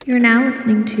You're now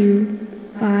listening to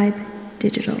Vibe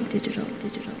Digital.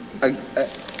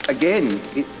 Again,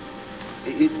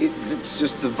 it's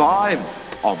just the vibe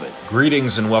of it.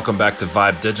 Greetings and welcome back to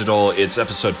Vibe Digital. It's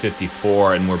episode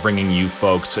 54 and we're bringing you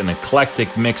folks an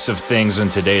eclectic mix of things in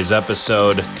today's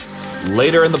episode.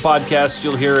 Later in the podcast,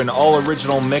 you'll hear an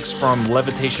all-original mix from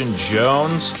Levitation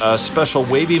Jones, a special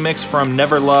wavy mix from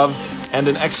NVRLUV, and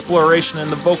an exploration in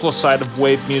the vocal side of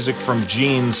wave music from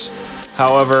Jeans.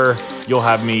 However, you'll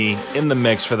have me in the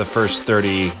mix for the first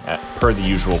 30 per the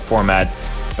usual format.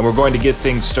 And we're going to get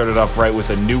things started off right with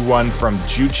a new one from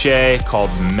Juche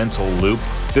called Mental Loop.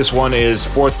 This one is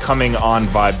forthcoming on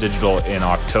Vibe Digital in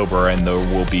October, and there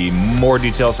will be more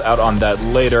details out on that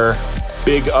later.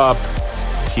 Big up,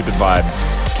 keep it vibe,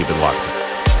 keep it locked.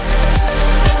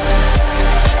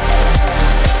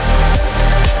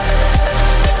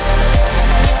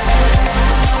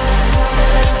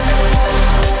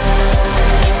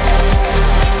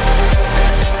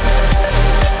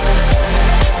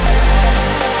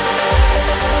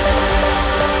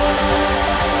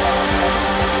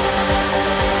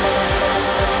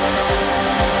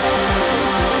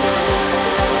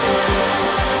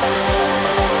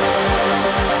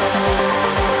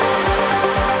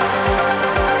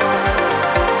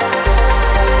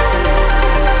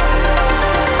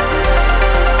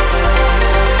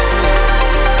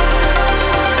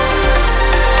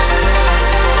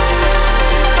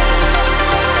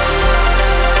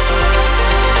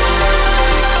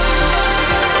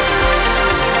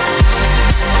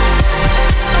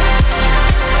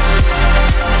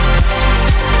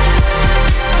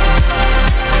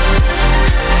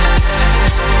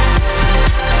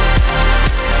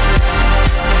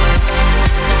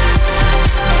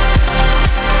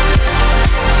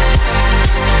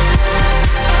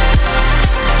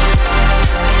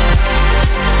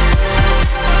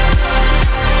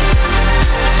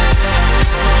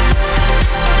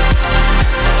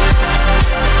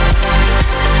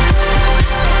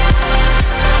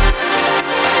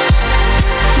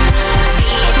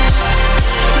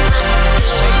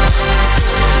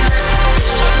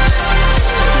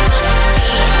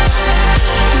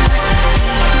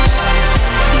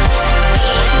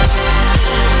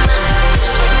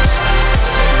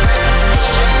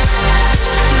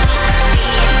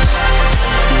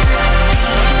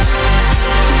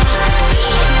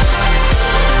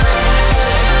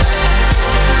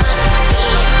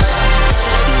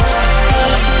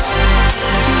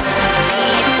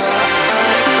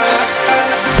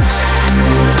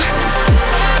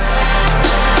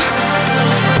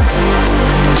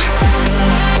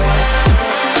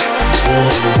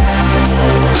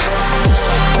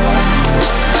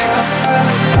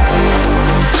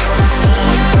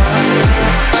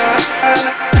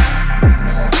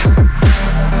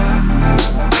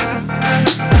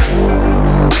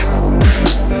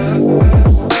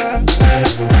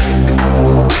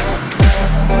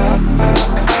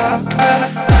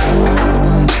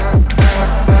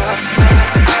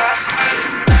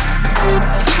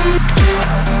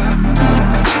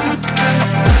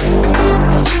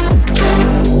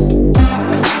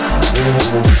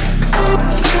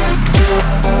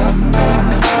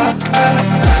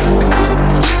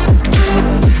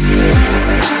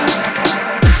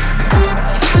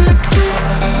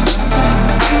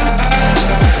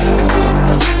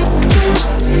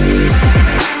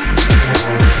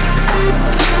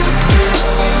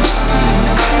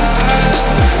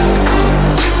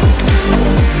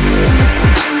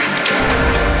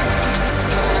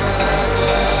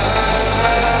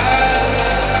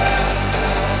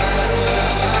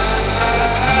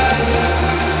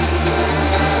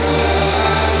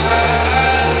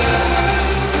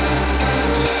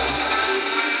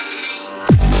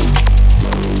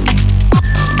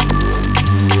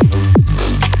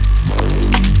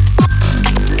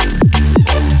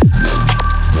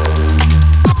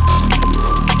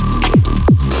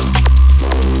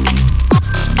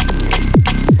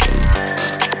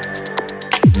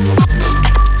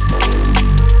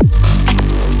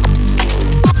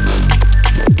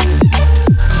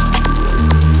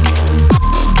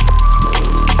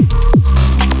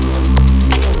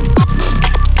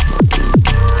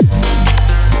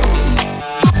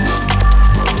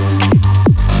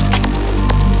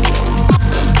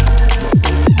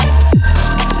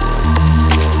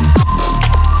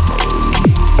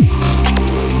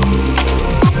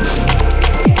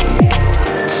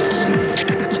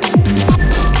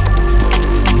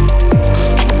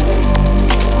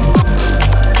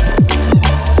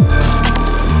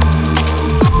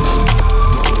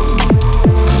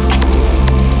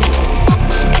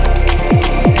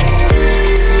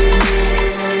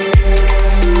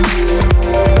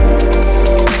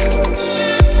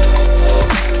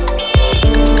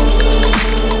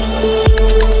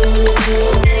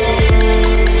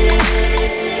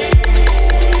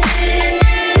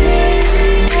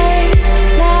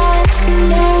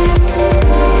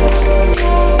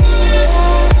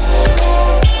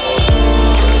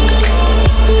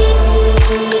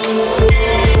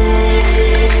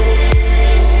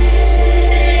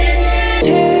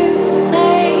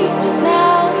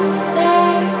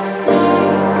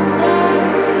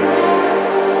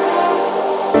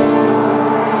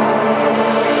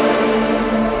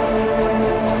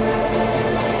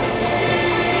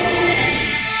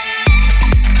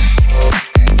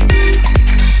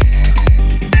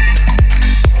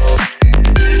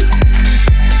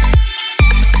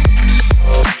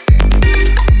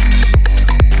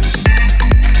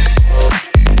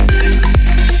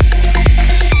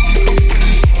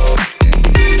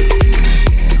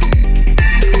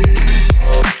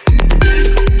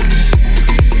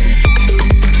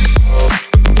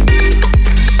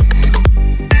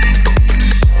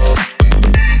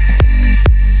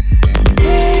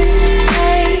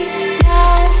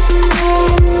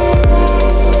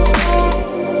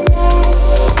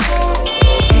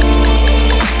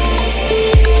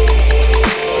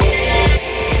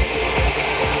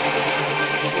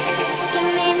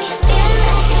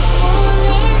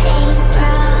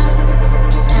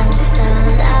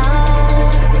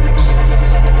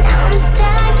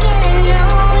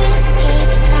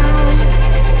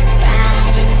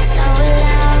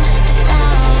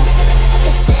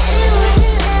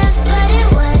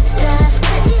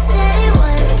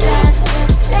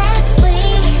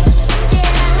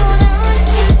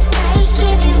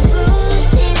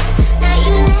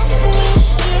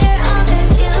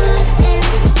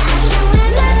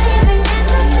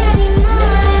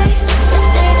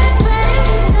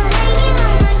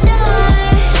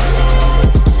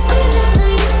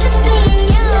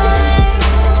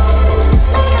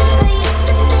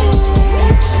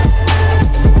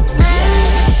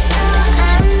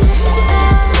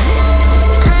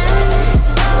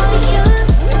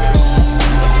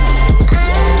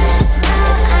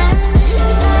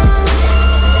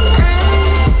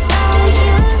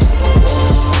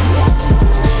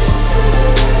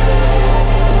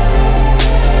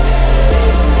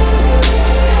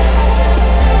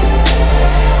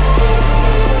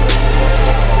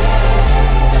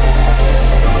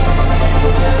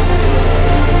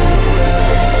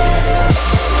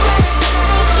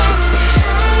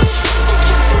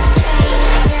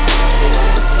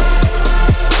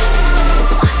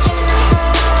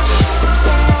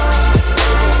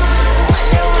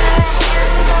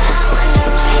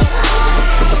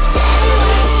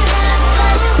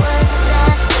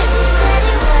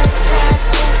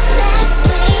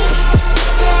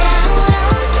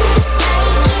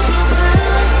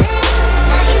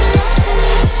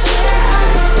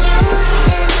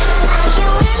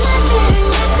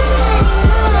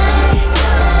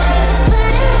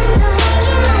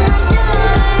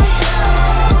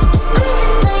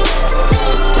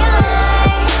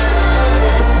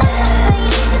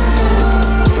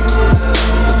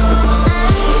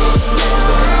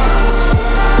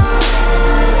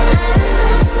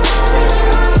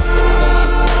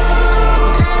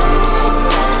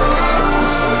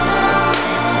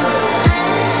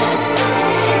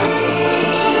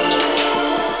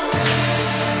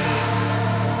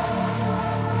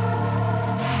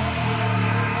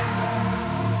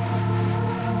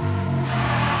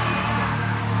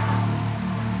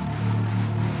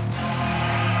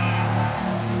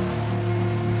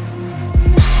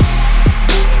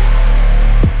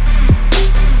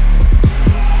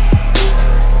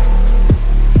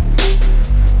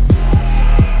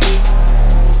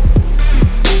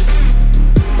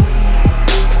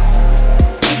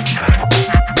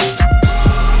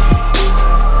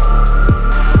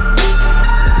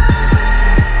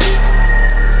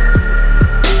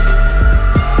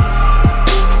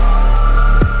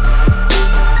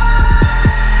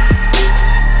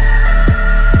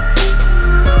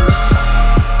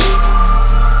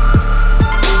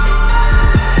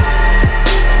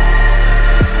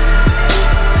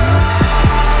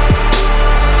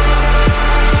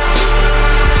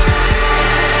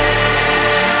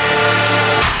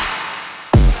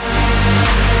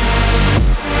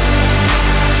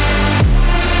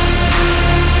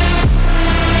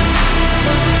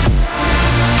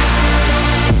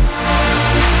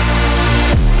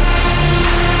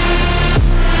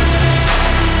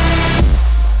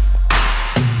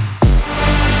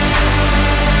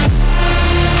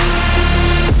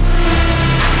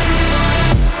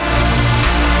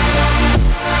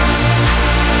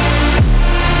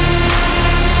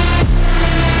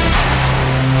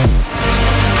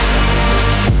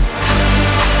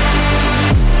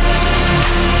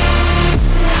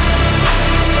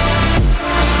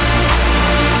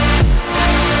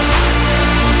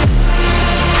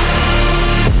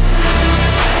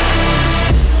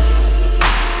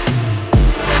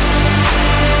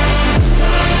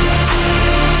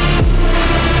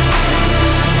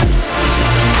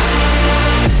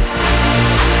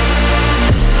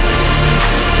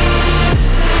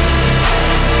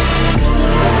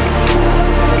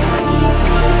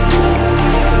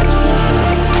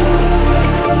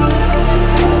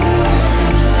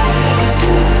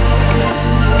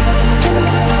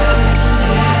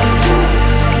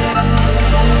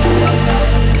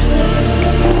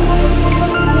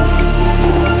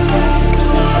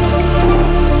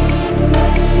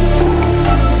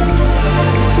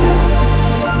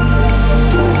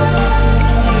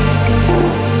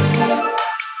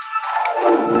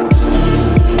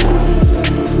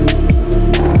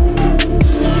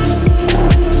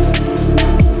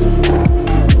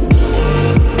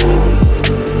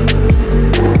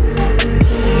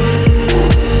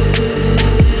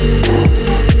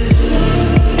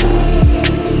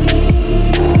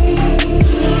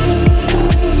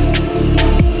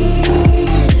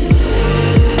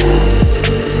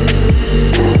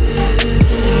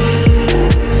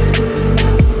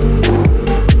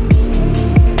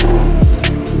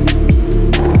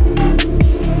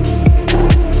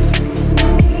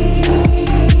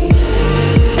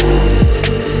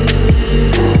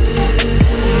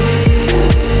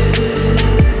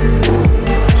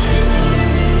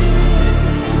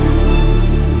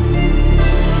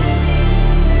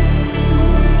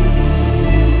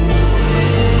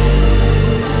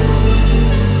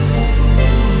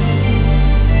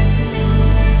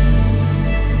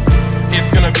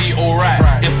 be alright.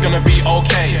 It's gonna be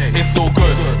okay. It's all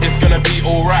good. It's gonna be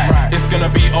alright. It's gonna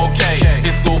be okay.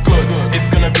 It's all good. It's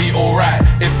gonna be alright.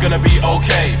 It's gonna be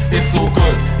okay. It's all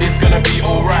good. It's gonna be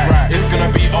alright. It's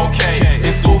gonna be okay.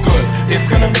 It's all good. It's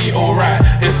gonna be alright.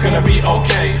 It's gonna be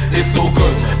okay. It's all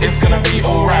good. It's gonna be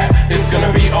alright. It's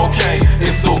gonna be okay.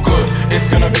 It's all good. It's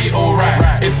gonna be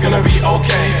alright. It's gonna be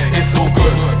okay. It's all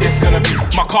good. It's gonna be.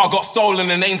 My car got stolen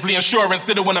and Ainsley Insurance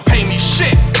didn't wanna pay me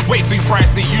shit. Way too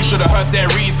pricey. You should have heard their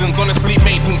reasons. Honestly,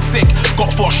 made me sick.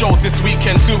 Got 4 shows this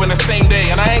weekend, 2 in the same day,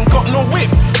 and I ain't got no whip.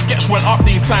 Sketch went up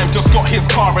these times, just got his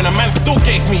car, and a man still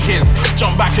gave me his.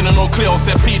 Jumped back in an old Clio,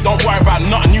 said P, don't worry about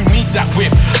nothing, you need that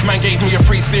whip. Man gave me a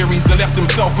free series and left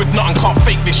himself with nothing, can't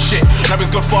fake this shit. Now he's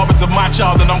godfather to my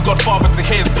child and I'm godfather to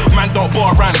his. Man don't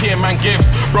bar around here, man gives.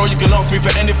 Bro, you can ask me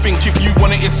for anything, if you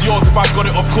want it, it's yours. If I got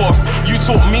it, of course. You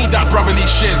taught me that brotherly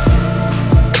shiz.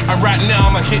 And right now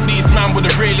I'ma hit these man with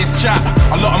the realest chat.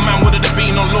 A lot of man would've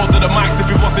been on Lord of the Mics if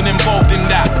he wasn't involved in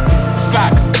that.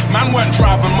 Facts, man weren't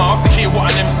driving miles to hear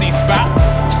what an MC spat.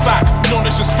 Facts, no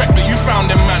disrespect but you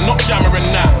found them man, not jammering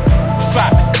that.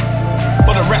 Facts,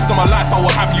 for the rest of my life I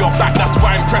will have your back. That's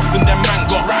why in Preston them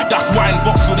man got. That's why in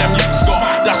Vauxhall them youths got.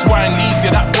 That's why in Leeds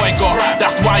yeah that boy got.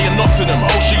 That's why in Nottingham,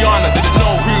 Oceana didn't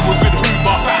know who was with who,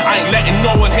 but I ain't letting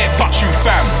no one here touch you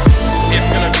fam. It's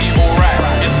gonna be alright,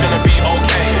 it's gonna be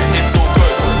okay. It's all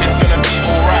good, it's gonna be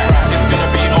alright. It's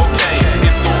gonna be okay,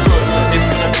 it's all good. It's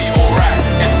gonna be alright,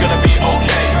 it's gonna be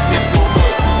okay. It's all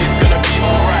good, it's gonna be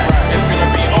alright. It's gonna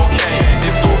be okay,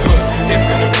 it's all good. It's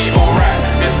gonna be alright,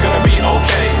 it's gonna be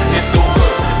okay. It's all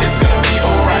good, it's gonna be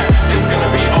alright. It's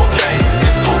gonna be okay,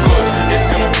 it's all good.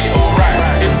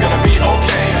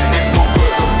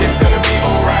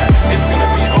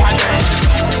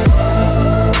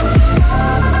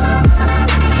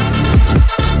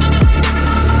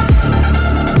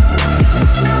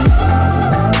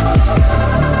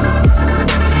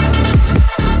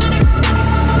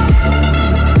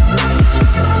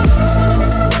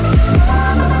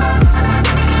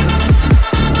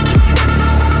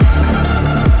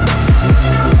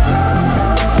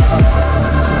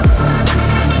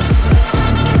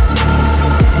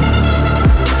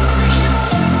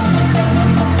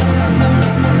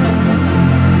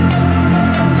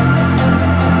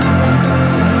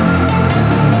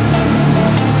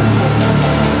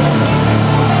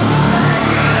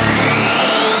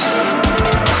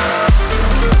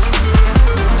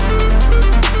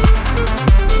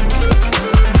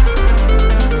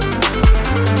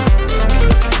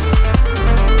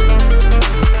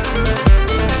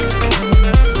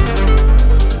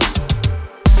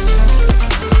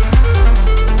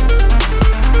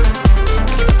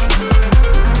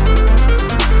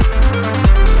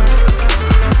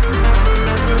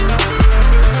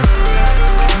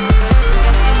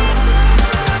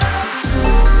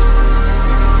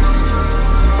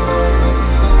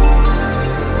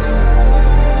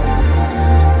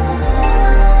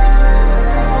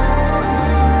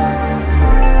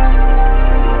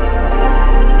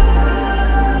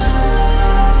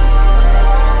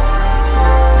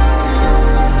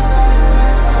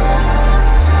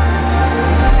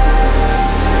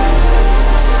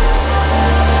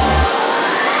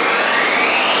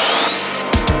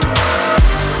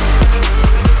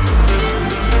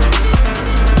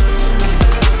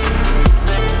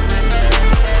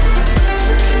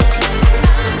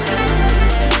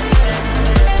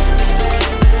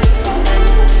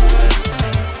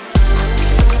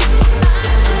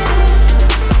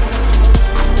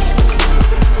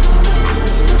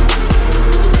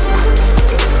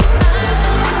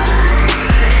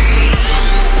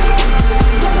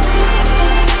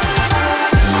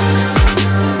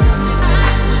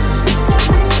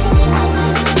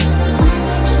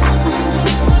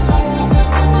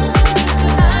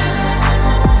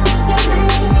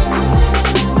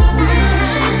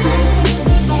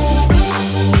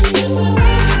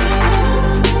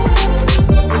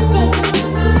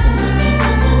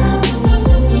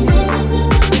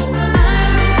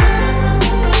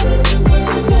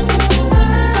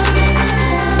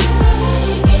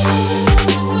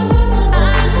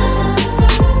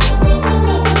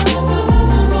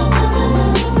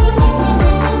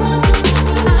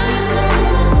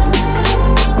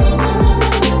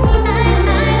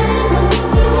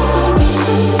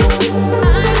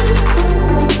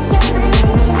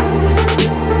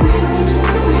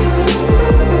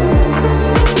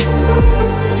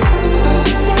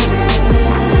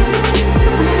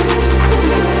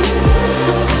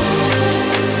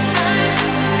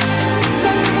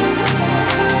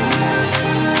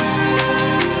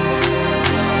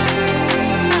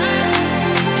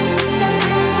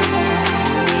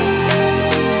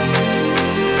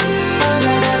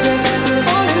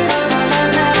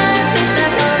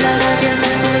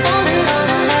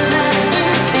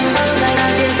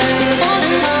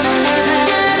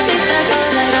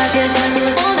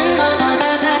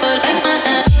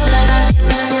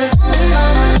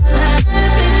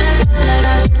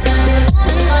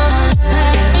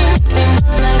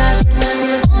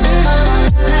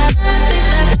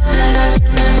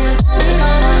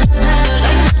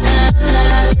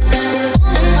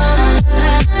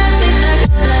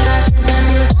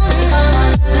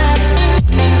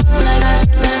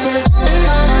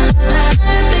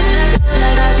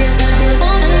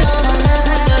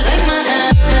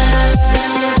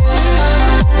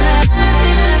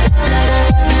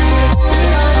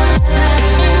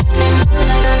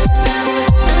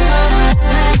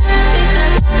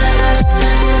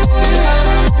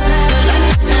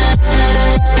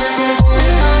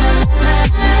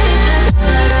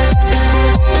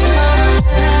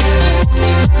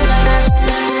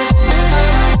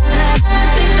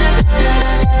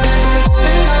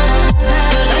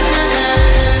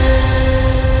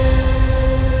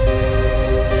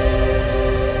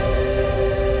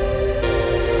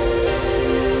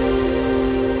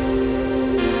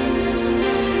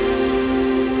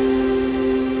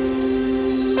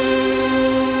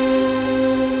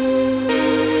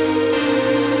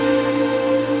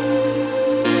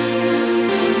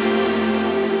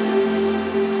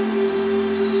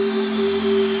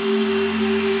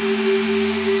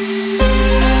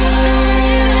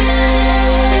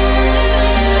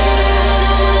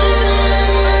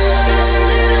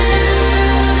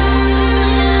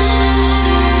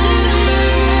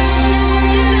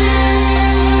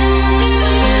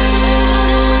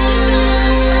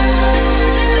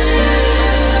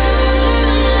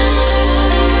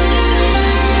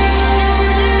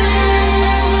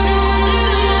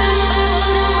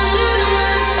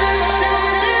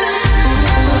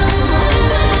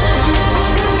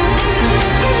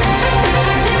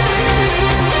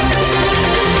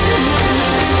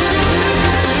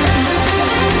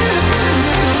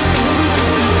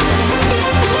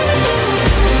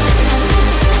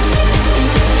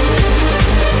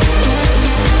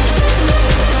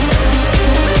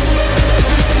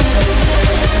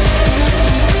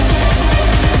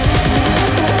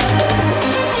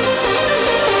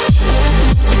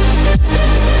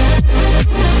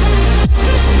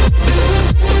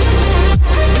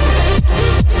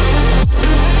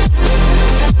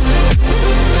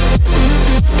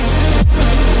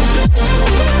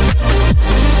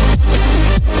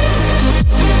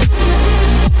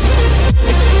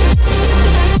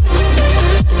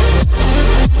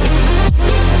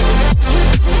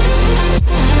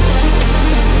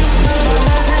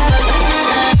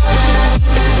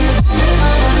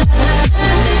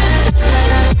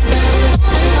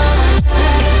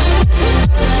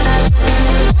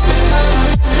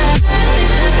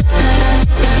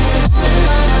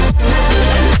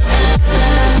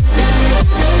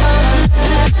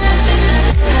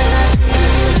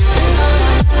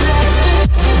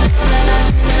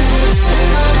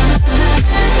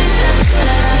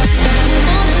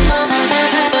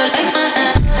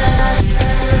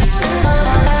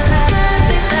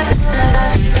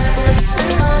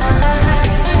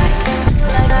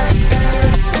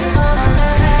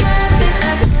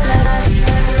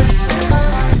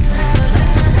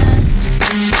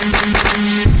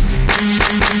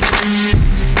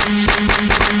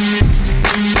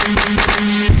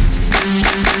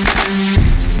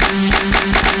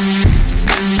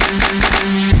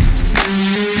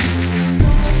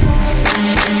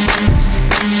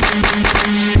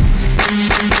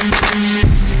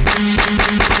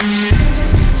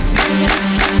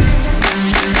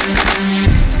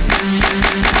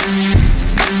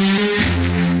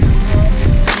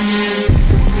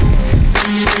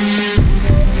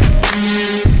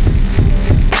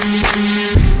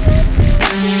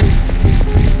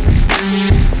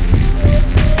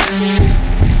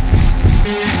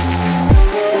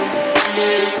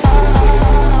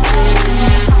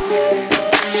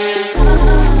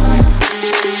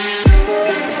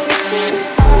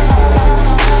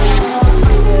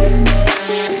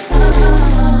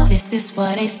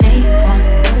 where they stay from.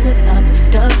 Throw it up,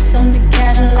 dubs on the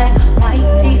Cadillac, white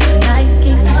tees,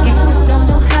 Nikes. Gangsters don't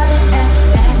know how to act.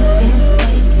 Bags in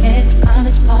head,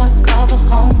 college park, cover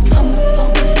home. I'm just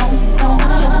going home, joking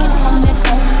on that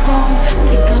homegrown.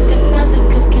 Pick up that southern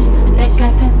cooking, they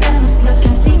got that balance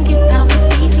looking. Thinking I was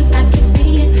easy, I can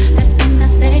see it. That's when I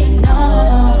say no.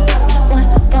 What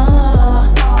for?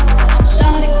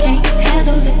 Shawty can't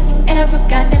handle this. Ever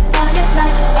got that body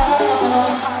like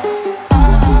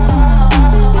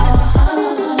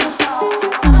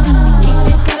keep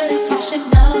it good if you should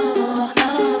know.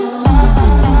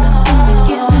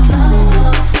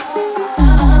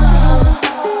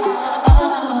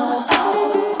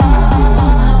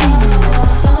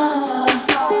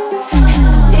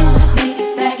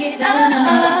 Ladies, back it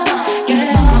up. Get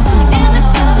up in the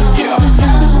club.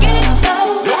 Get it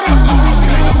low.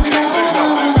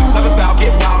 Southern style,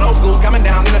 get wild, old school's coming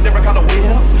down in a different color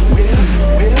wheel.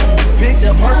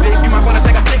 Picture perfect, you might wanna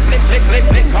take a flick.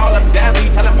 Call up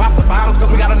Jazzy, tell him pop the bottles, cause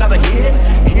we got another hit.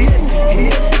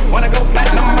 Wanna go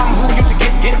platinum, I'm who you should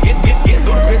get.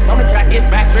 Ludacris on the track, get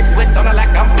back, tricks slick on the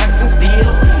lack, I'm flexing steel.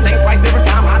 Same price, different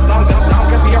time, hot song, jump down,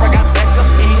 cause we ever got sex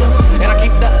appeal. And I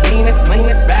keep the cleanest,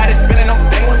 baddest, spinning on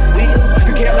stainless wheels.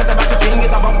 You care less about your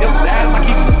genius, I bump your status, I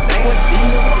keep the stainless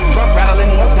steel. Trunk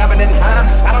rattling, what's happening high?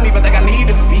 I don't even think I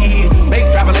need the speed. Bass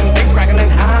traveling, bass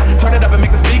crackling high. Turn it up and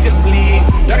make the speakers bleed.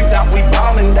 Dirty South, we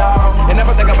ballin' dog, and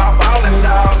never think about falling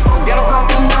dog. Get on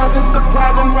compromising,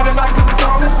 surprising, running like the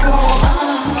song is cool.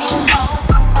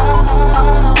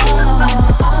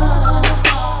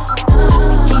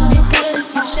 Keep it good if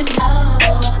you should know.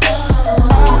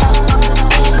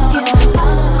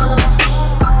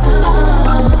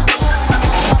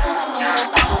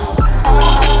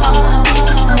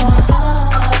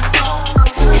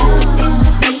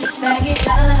 Ladies, bag it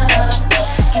up.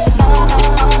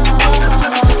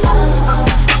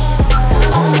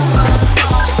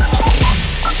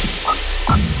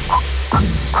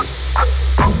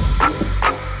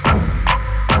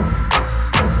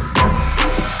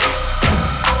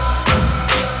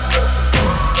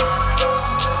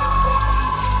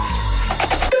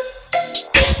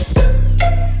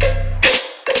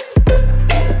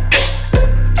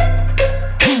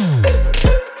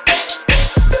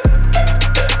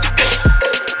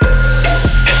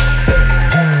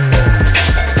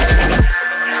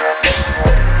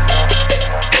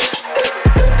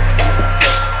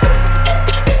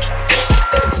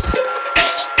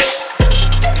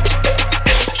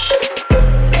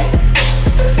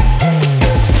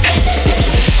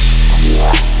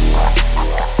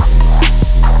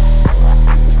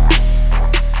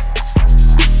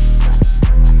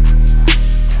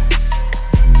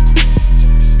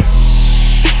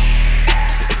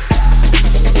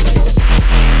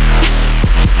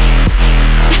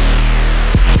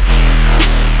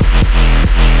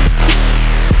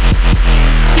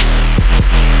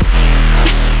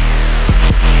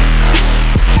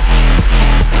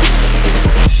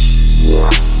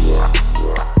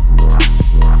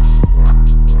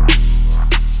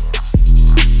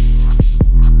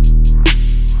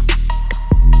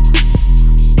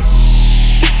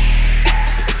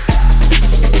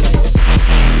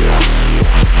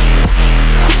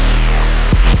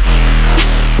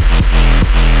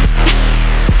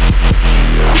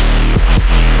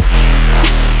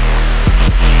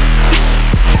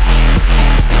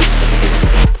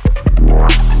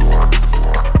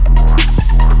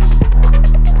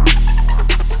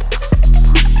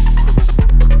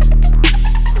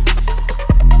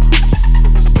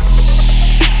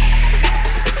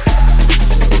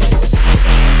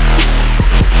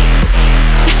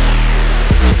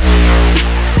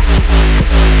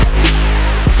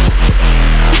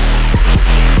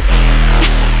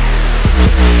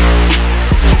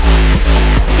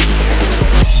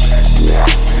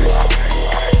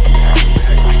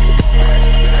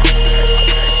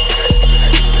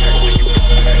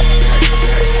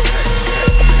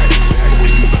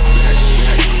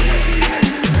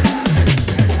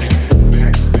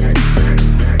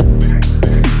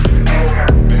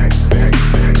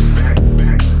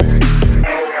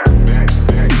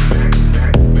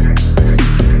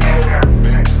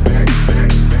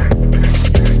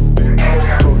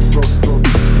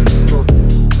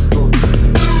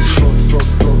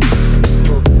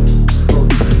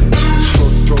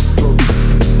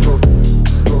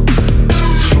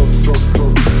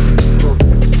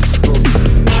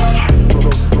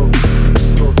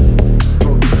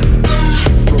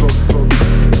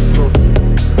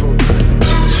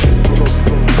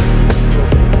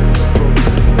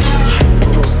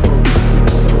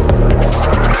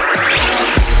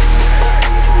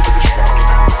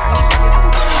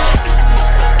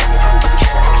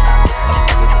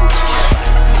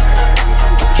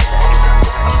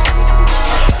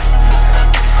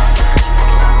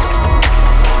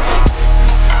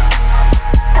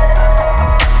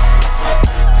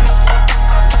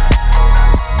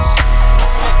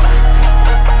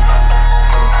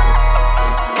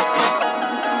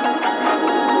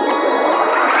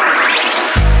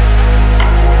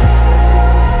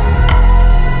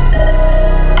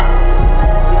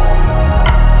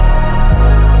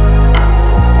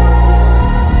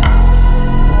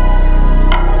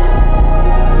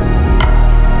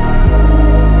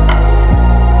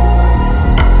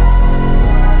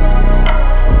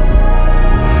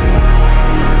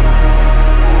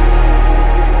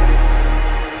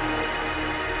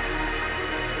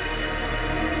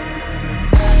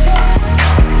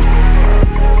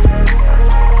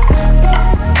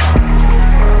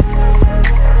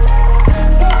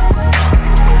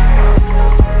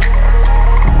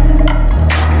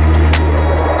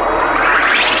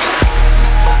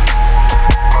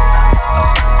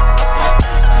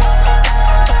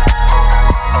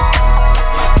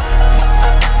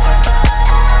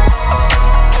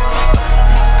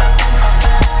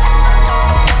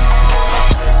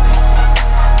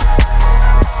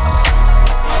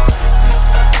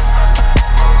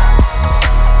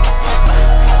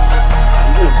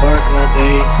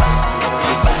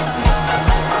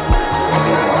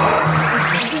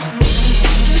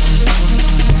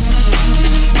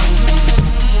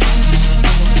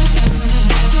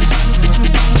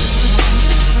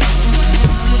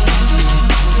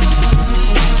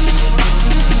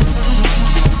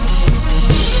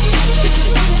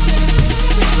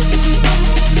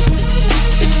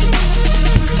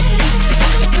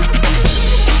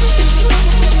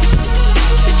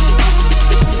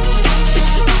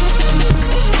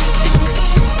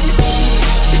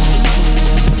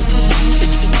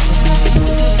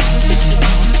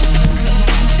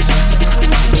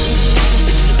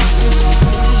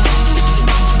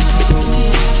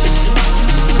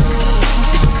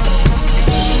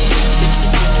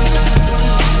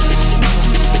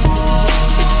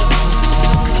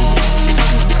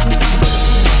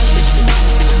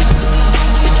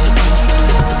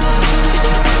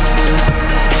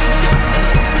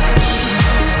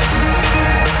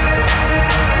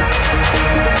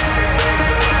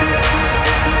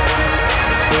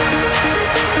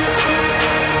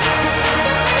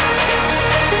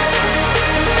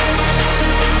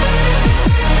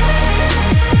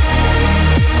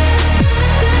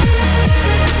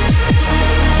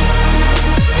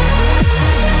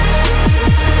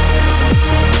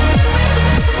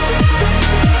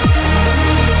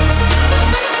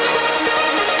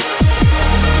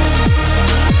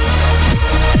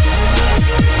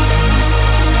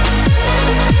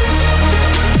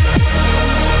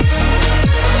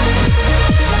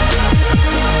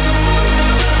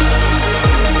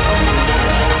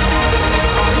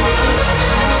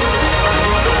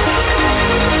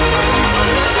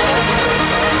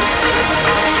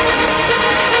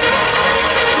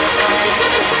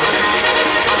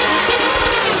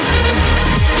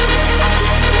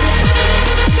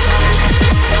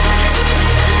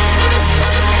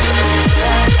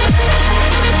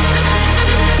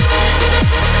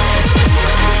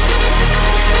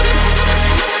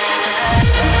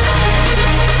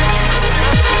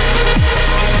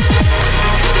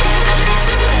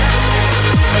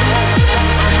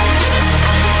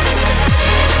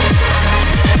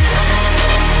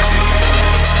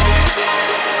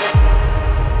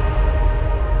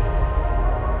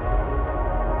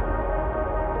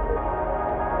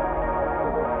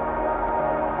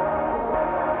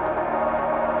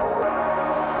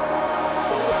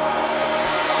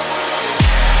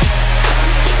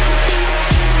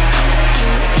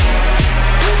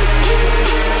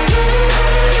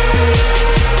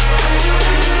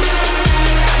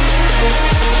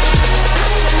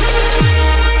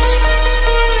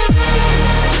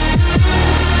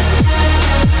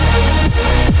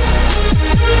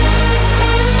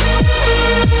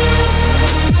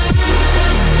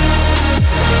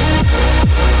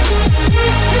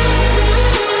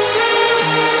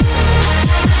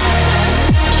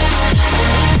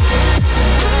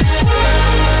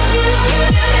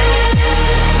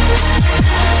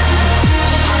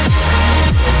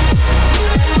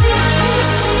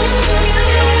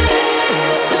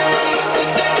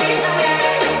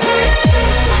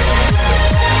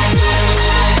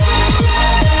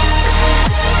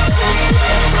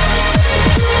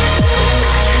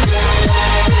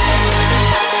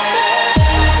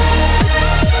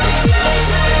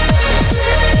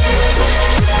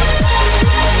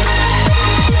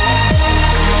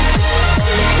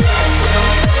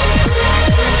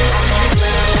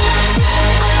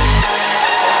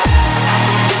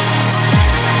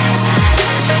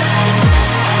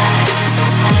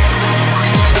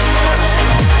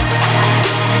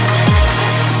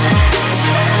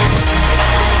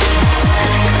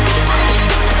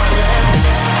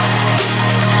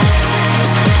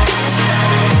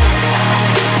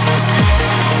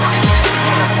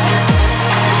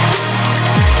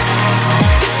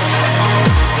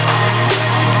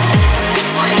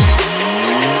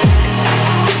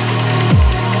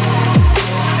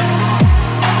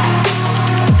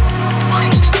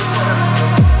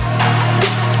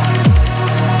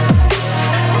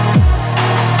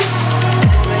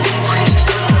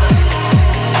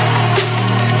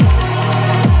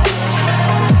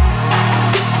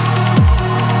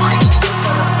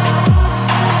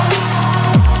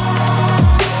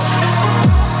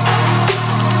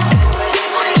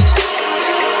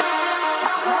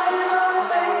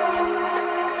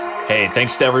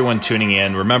 thanks to everyone tuning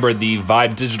in. Remember, the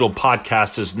Vibe Digital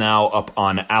podcast is now up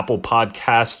on Apple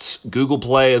Podcasts, Google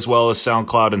Play, as well as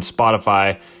SoundCloud and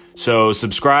Spotify. So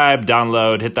subscribe,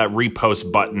 download, hit that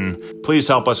repost button. Please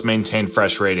help us maintain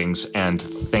fresh ratings, and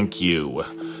thank you.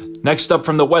 Next up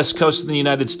from the west coast of the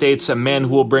United States, a man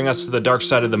who will bring us to the dark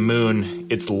side of the moon.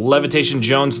 It's Levitation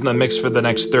Jones in the mix for the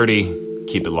next 30.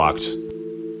 Keep it locked.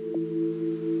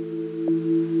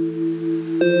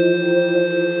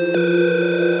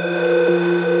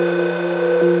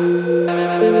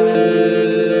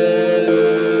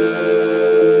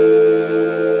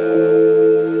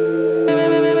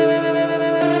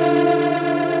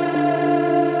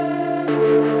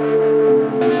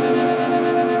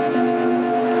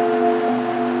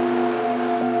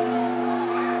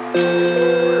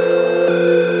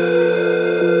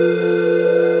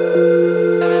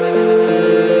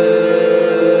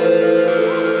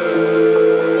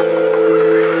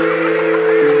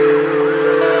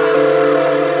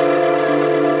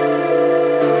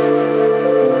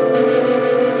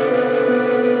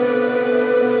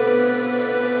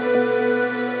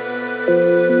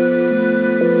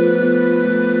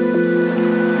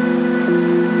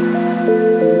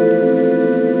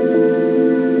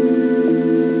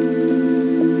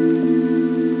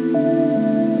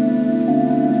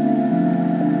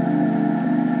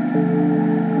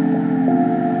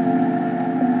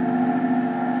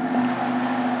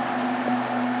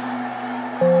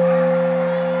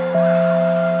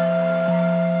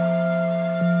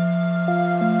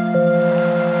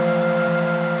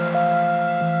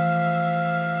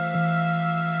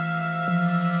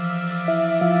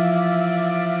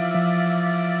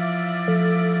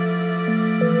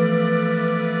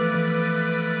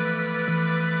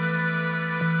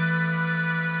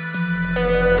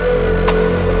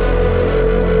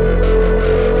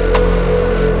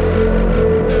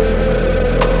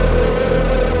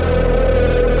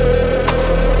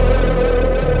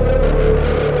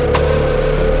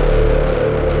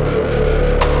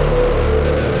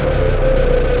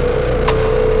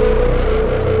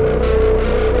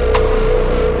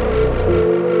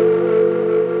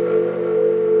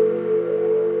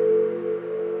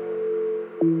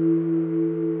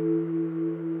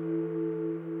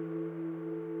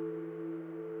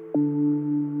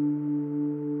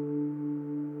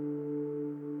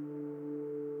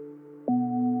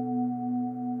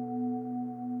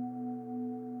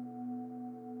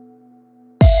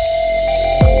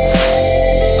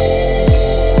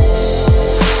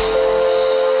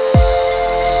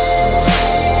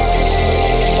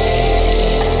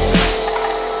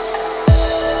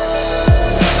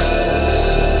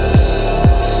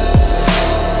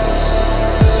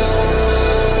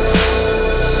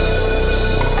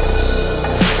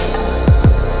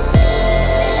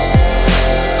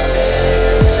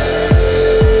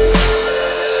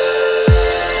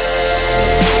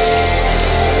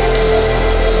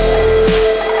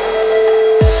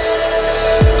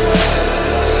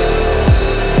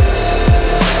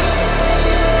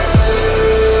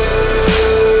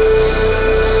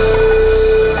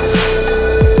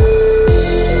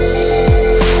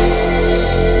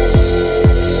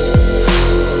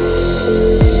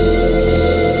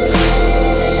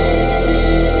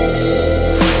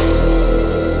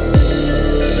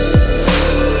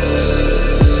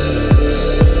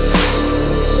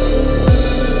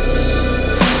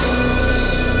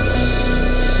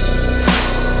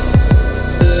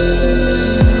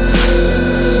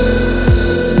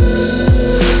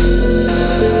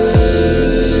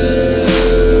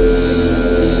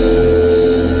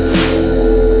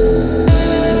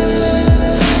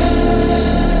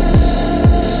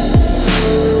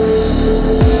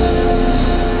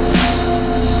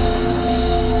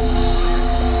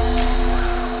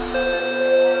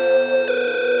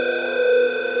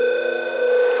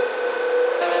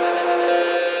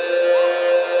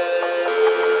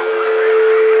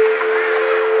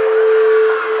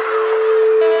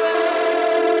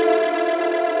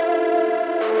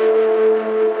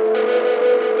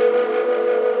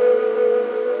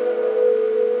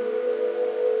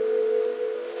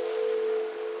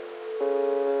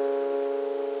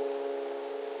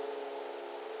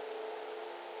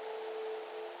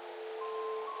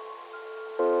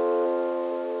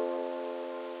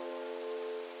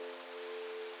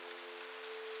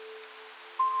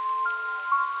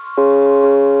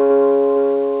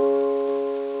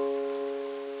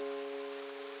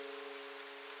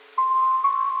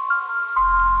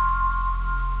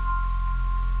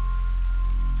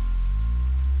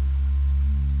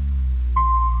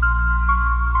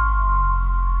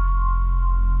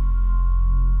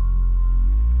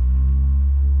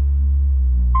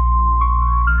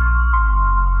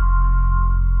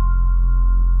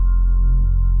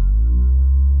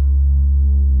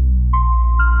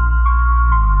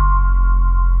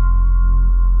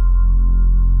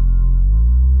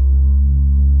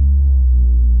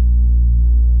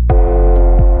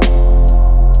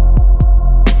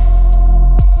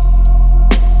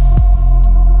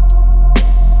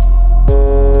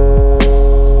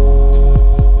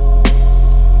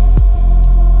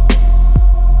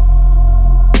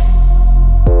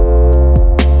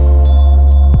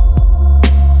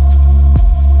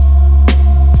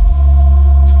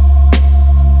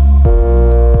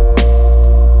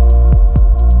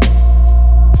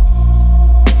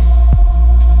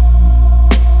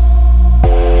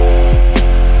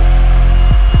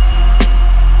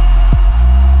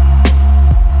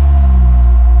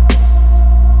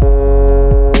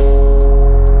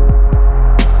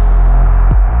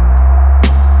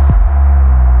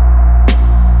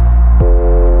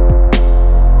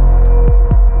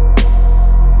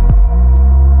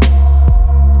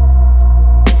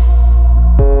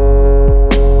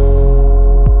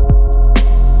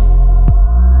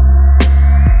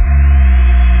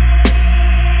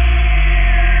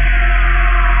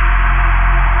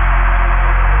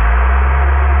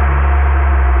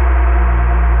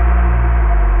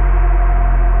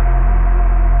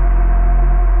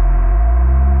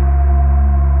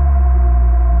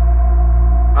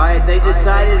 they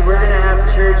decided we're gonna have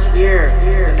church here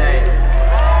tonight,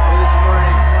 or this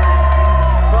morning.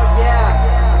 But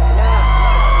yeah.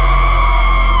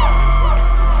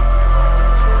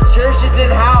 Church is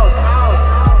in house.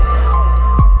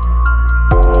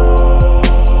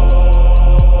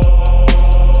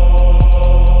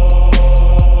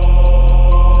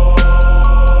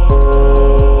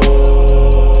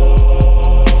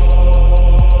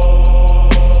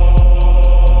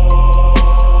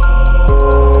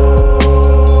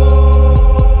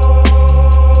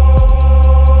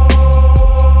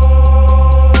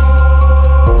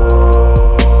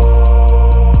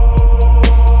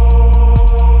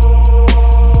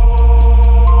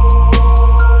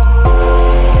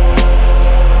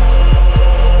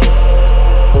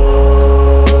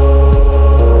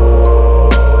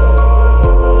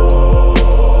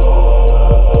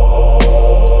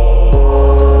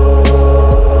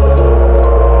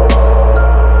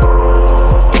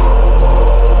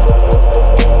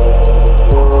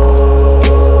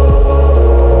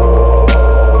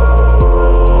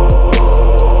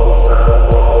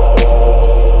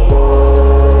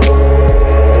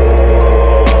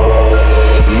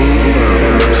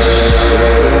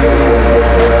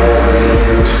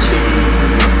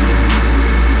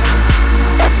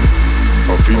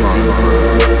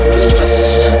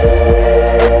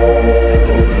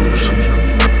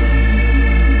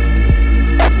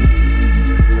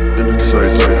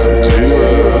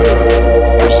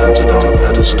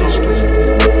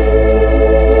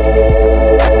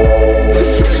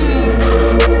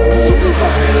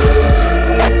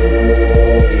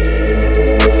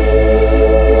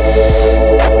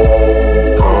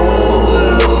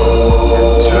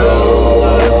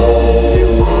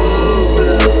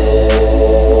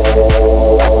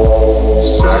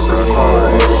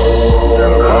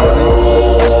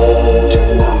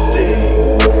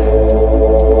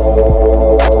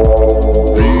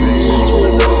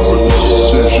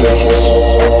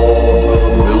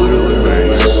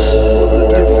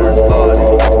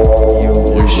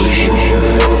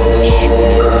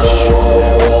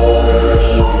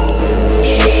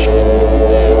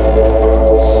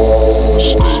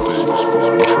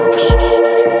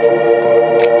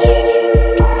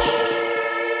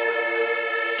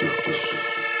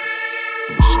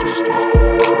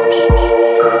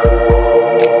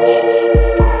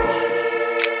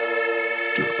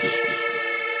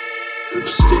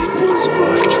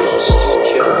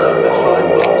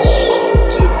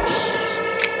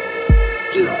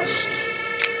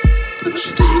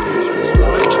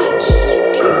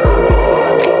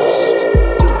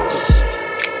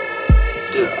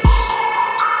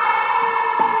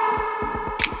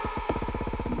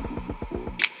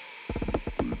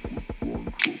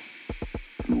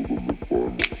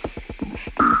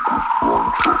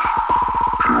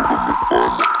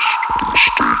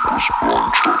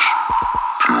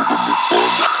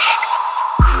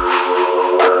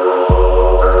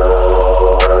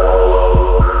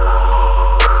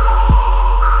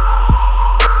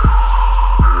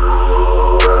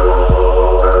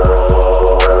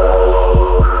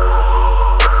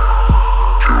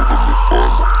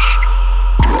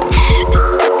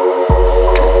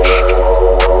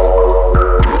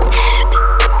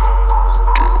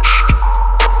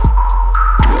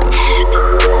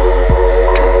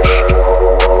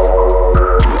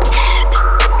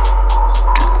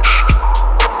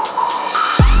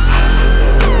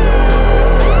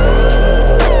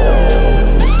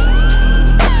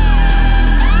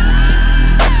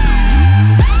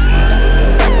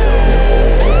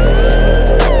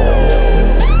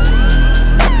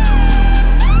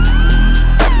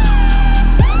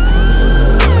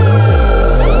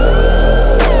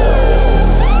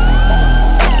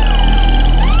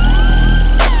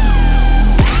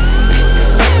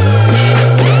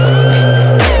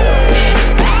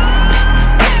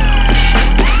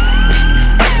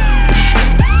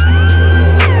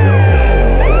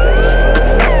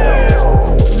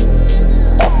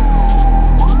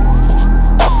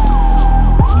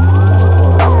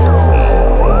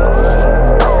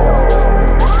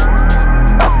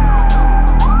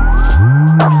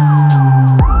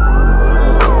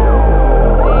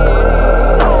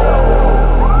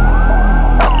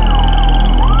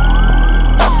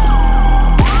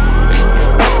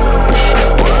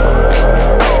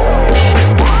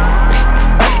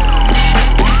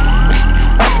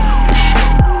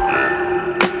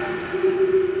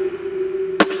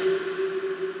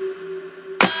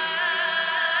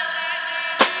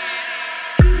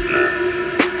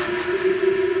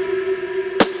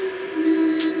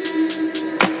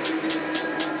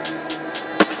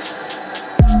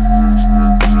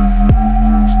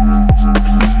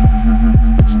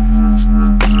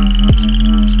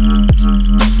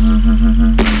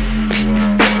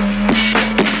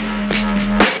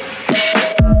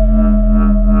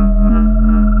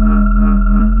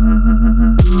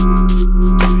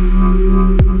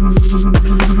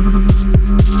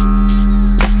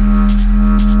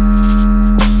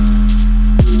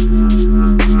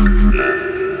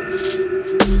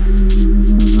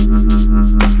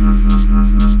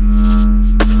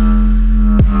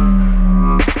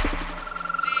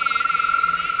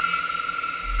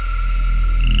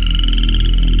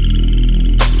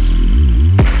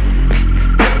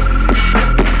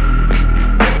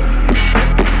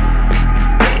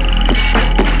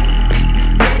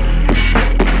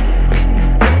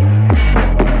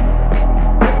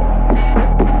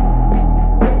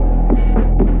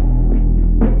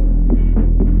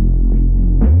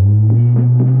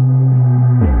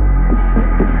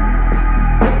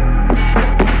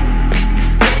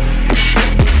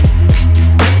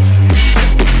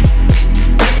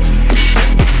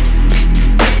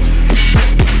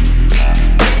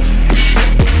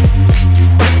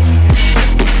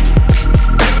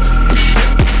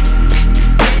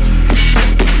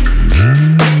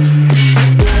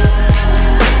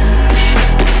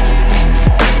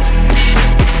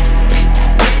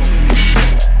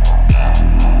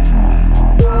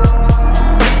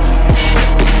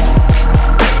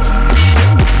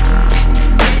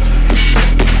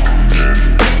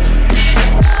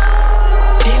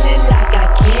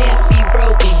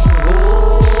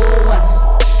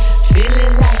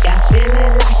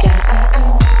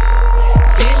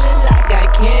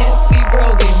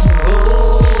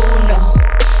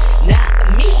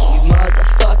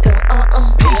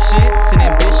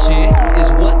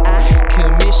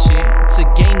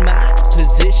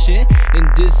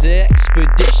 It's an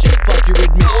expedition, fuck your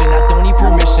admission. I don't need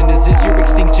permission, this is your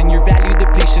extinction, your value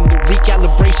depletion, the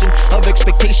recalibration of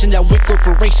expectation, that with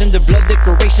corporation, the blood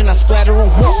decoration, I splatter on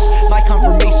walls. My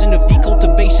confirmation of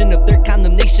decultivation of their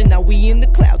condemnation. Now we in the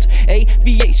clouds,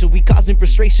 aviation, we causing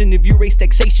frustration. If you raise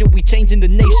taxation, we changing the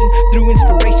nation through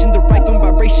inspiration, the right from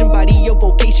vibration, body of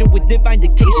vocation with divine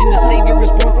dictation. The savior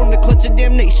is born from the clutch of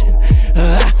damnation.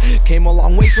 Came a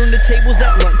long way from the tables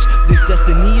at lunch. This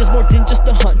destiny is more than just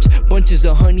a hunch. Bunches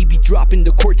of honey be dropping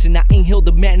the courts, and I inhale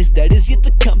the madness that is yet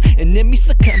to come. Enemies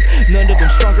succumb, none of them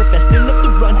stronger, fast enough to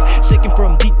run. Shaking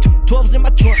from D212s in my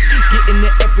trunk, getting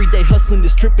it every day, hustling.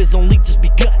 This trip has only just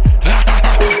begun.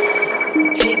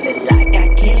 Feeling like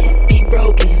I can't be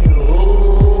broken.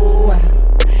 Oh,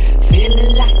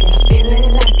 feeling like I,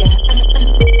 feeling like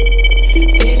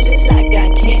I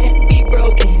can't be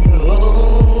broken.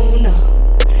 Oh no,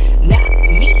 not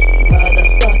me,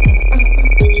 motherfucker.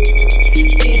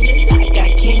 Feeling like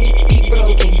I can't be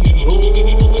broken. Oh,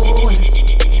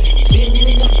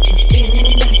 feeling like I, feeling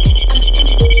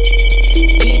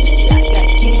like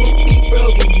I can't be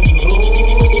broken. Oh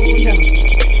no,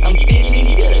 I'm feeling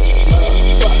good,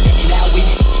 motherfucker. Now we.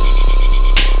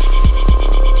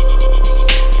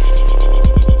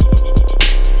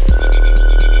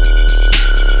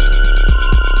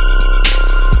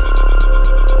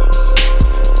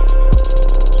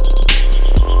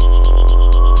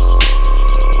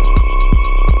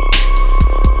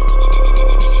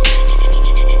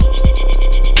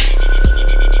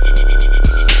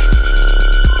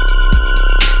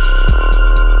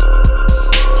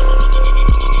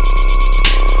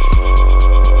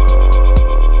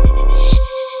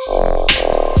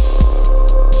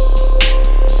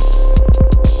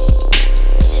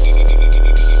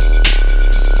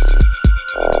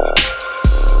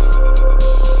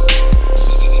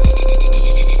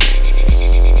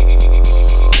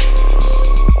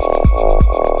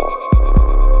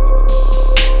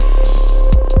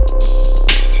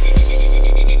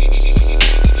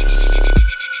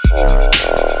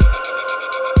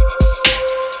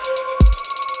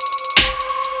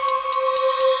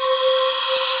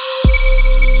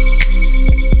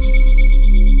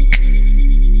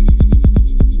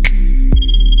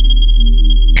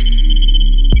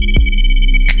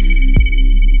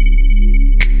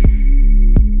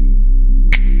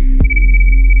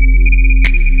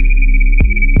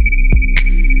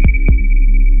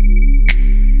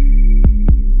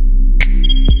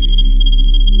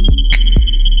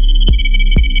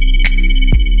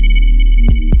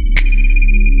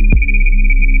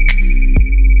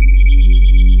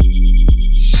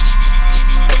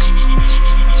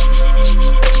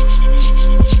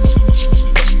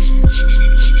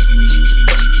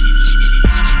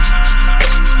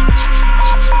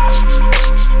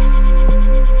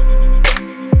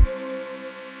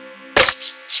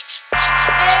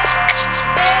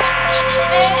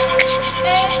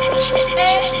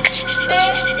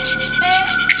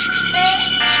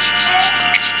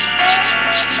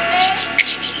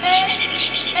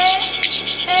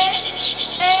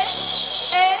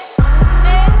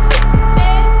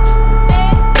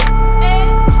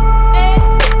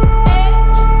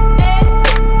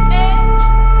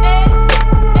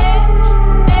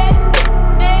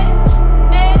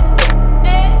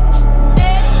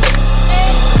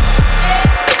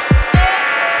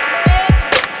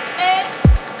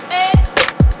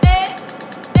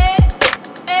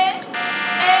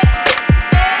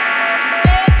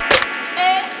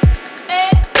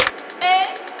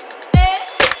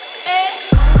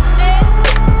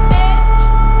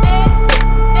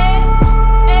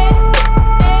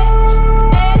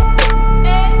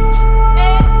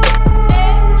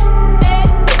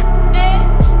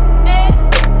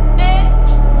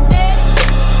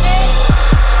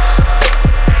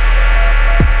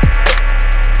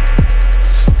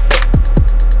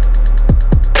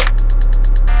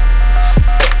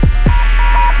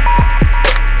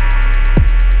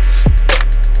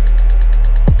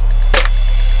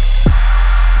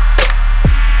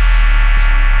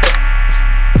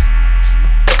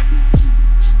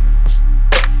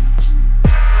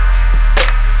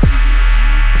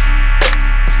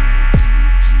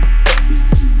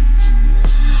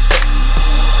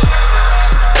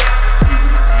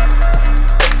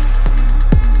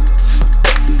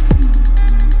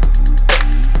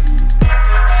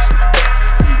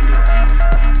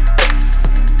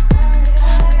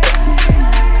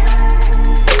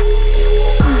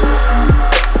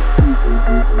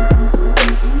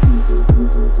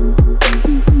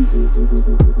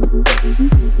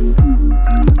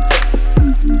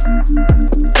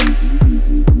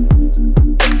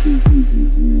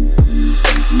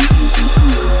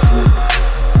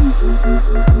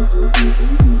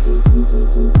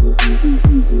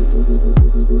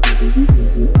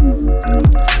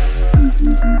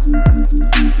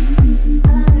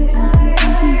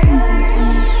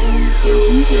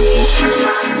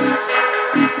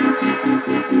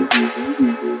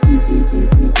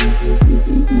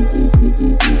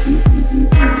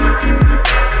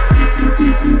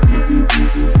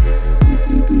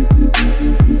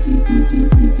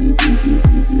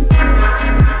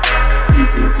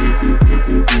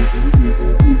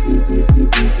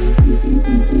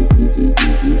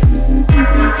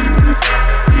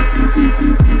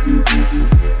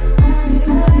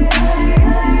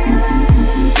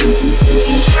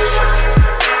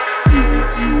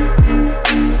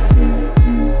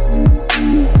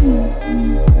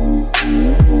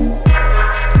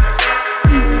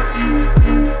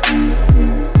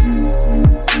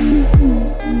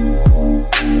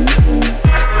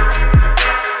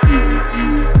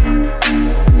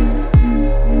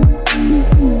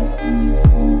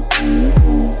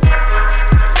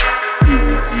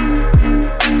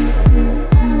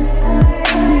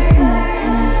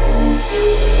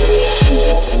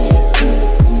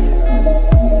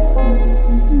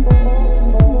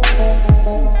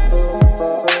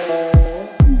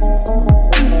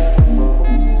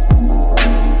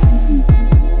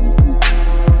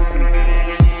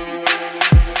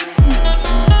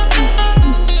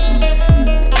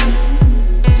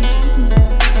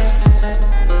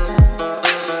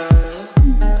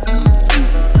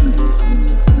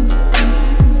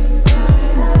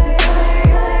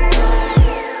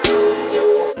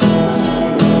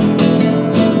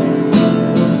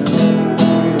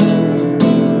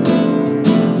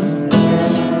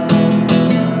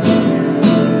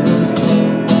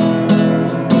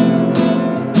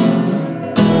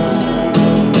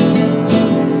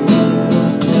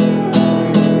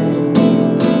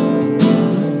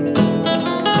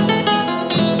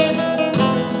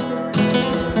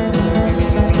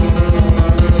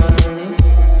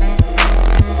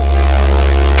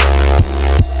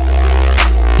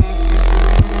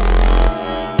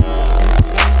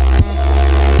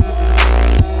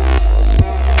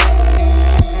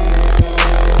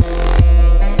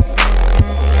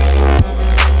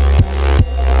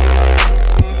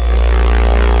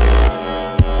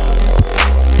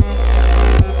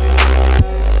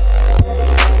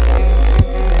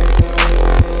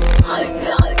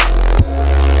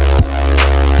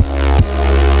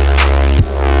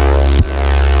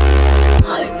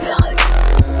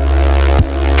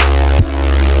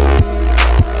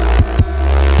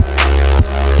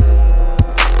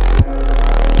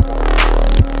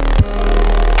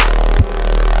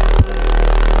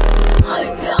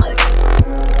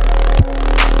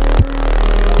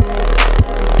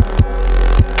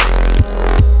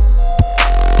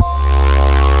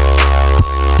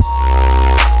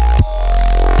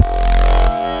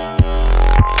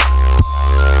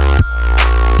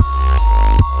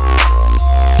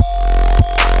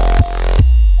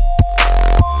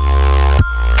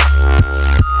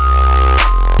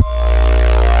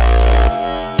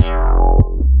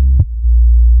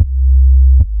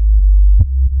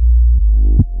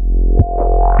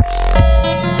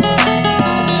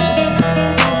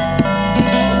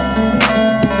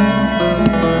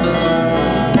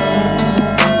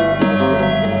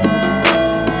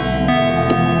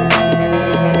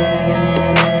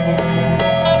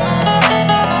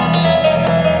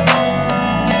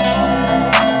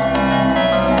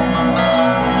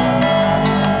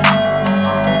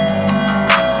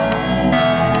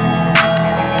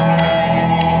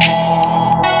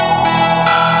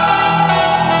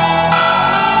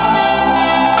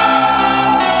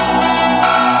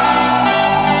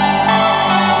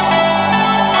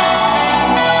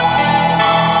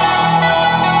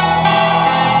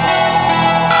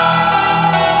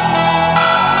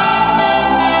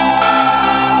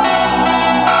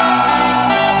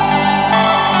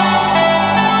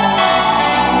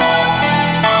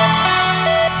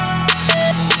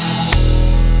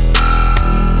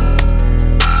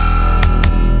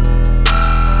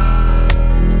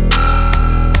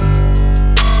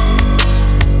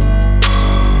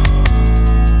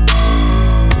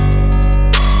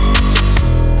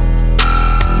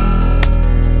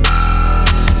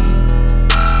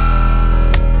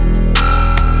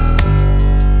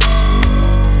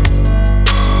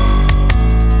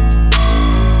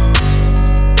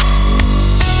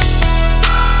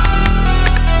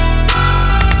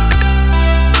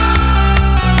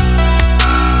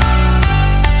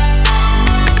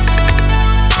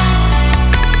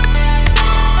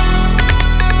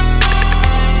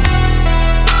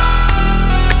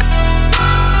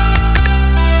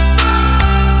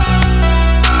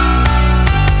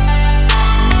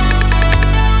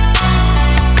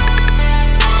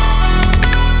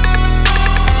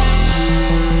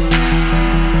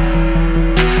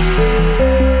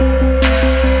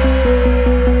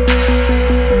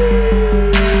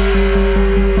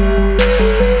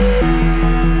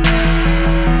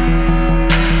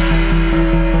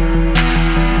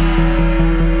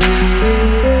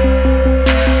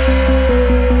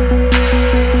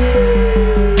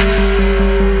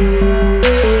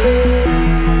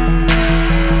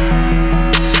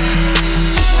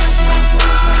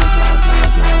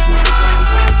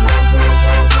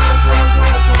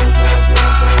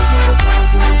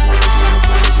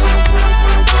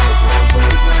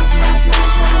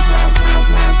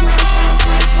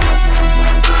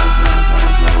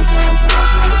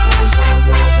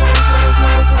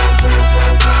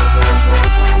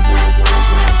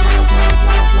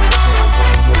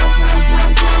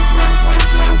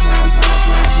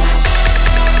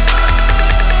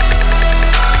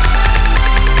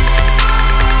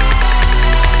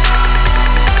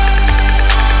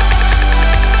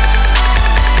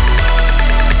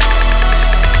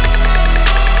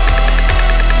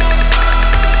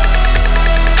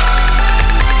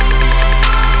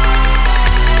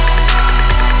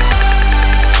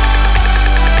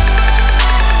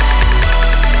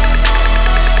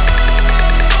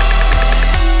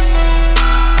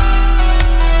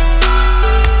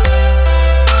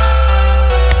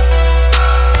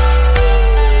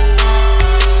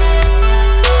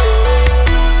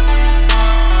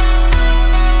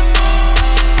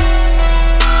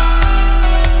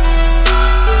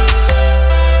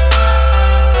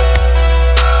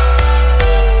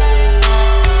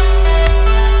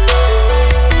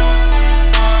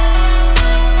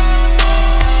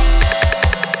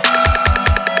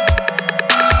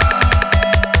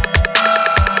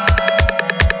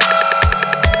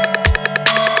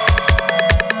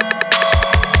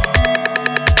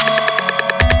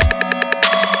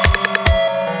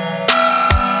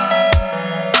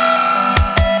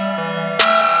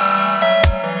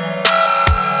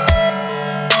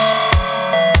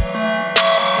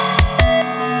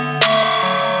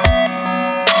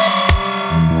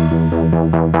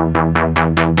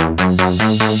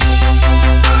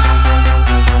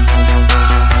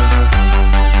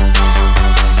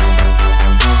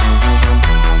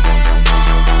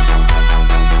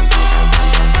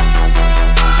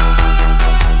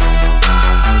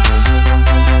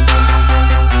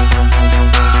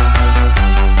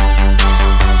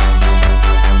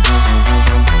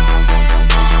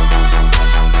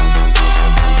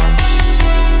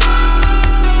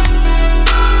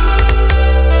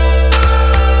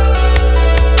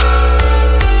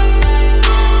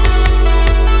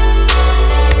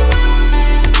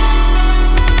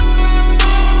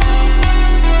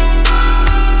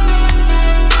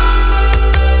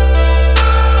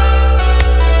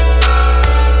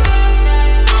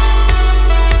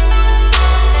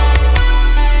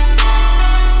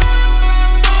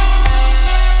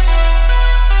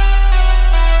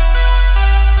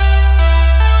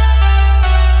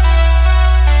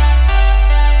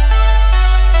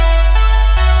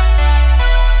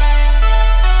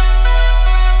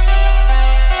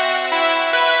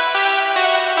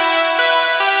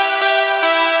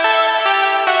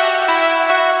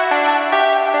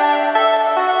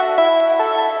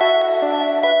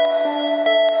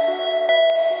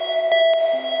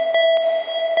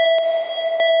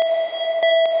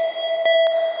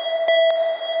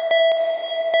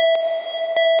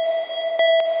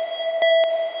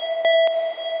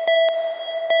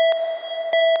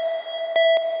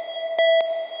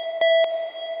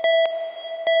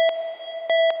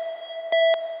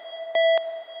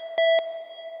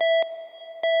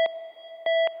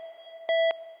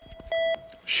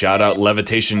 Shout out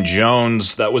Levitation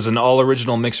Jones. That was an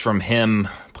all-original mix from him.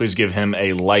 Please give him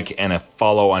a like and a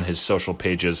follow on his social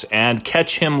pages. And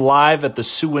catch him live at the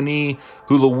Suwannee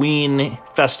Halloween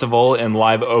Festival in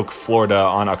Live Oak, Florida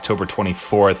on October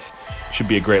 24th. Should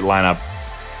be a great lineup.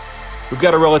 We've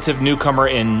got a relative newcomer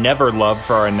in NVRLUV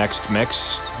for our next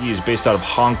mix. He is based out of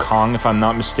Hong Kong, if I'm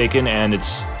not mistaken, and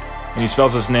he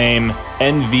spells his name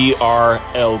NVRLUV.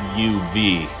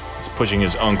 He's pushing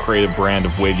his own creative brand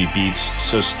of wavy beats,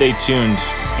 so stay tuned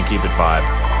and keep it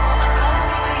vibe.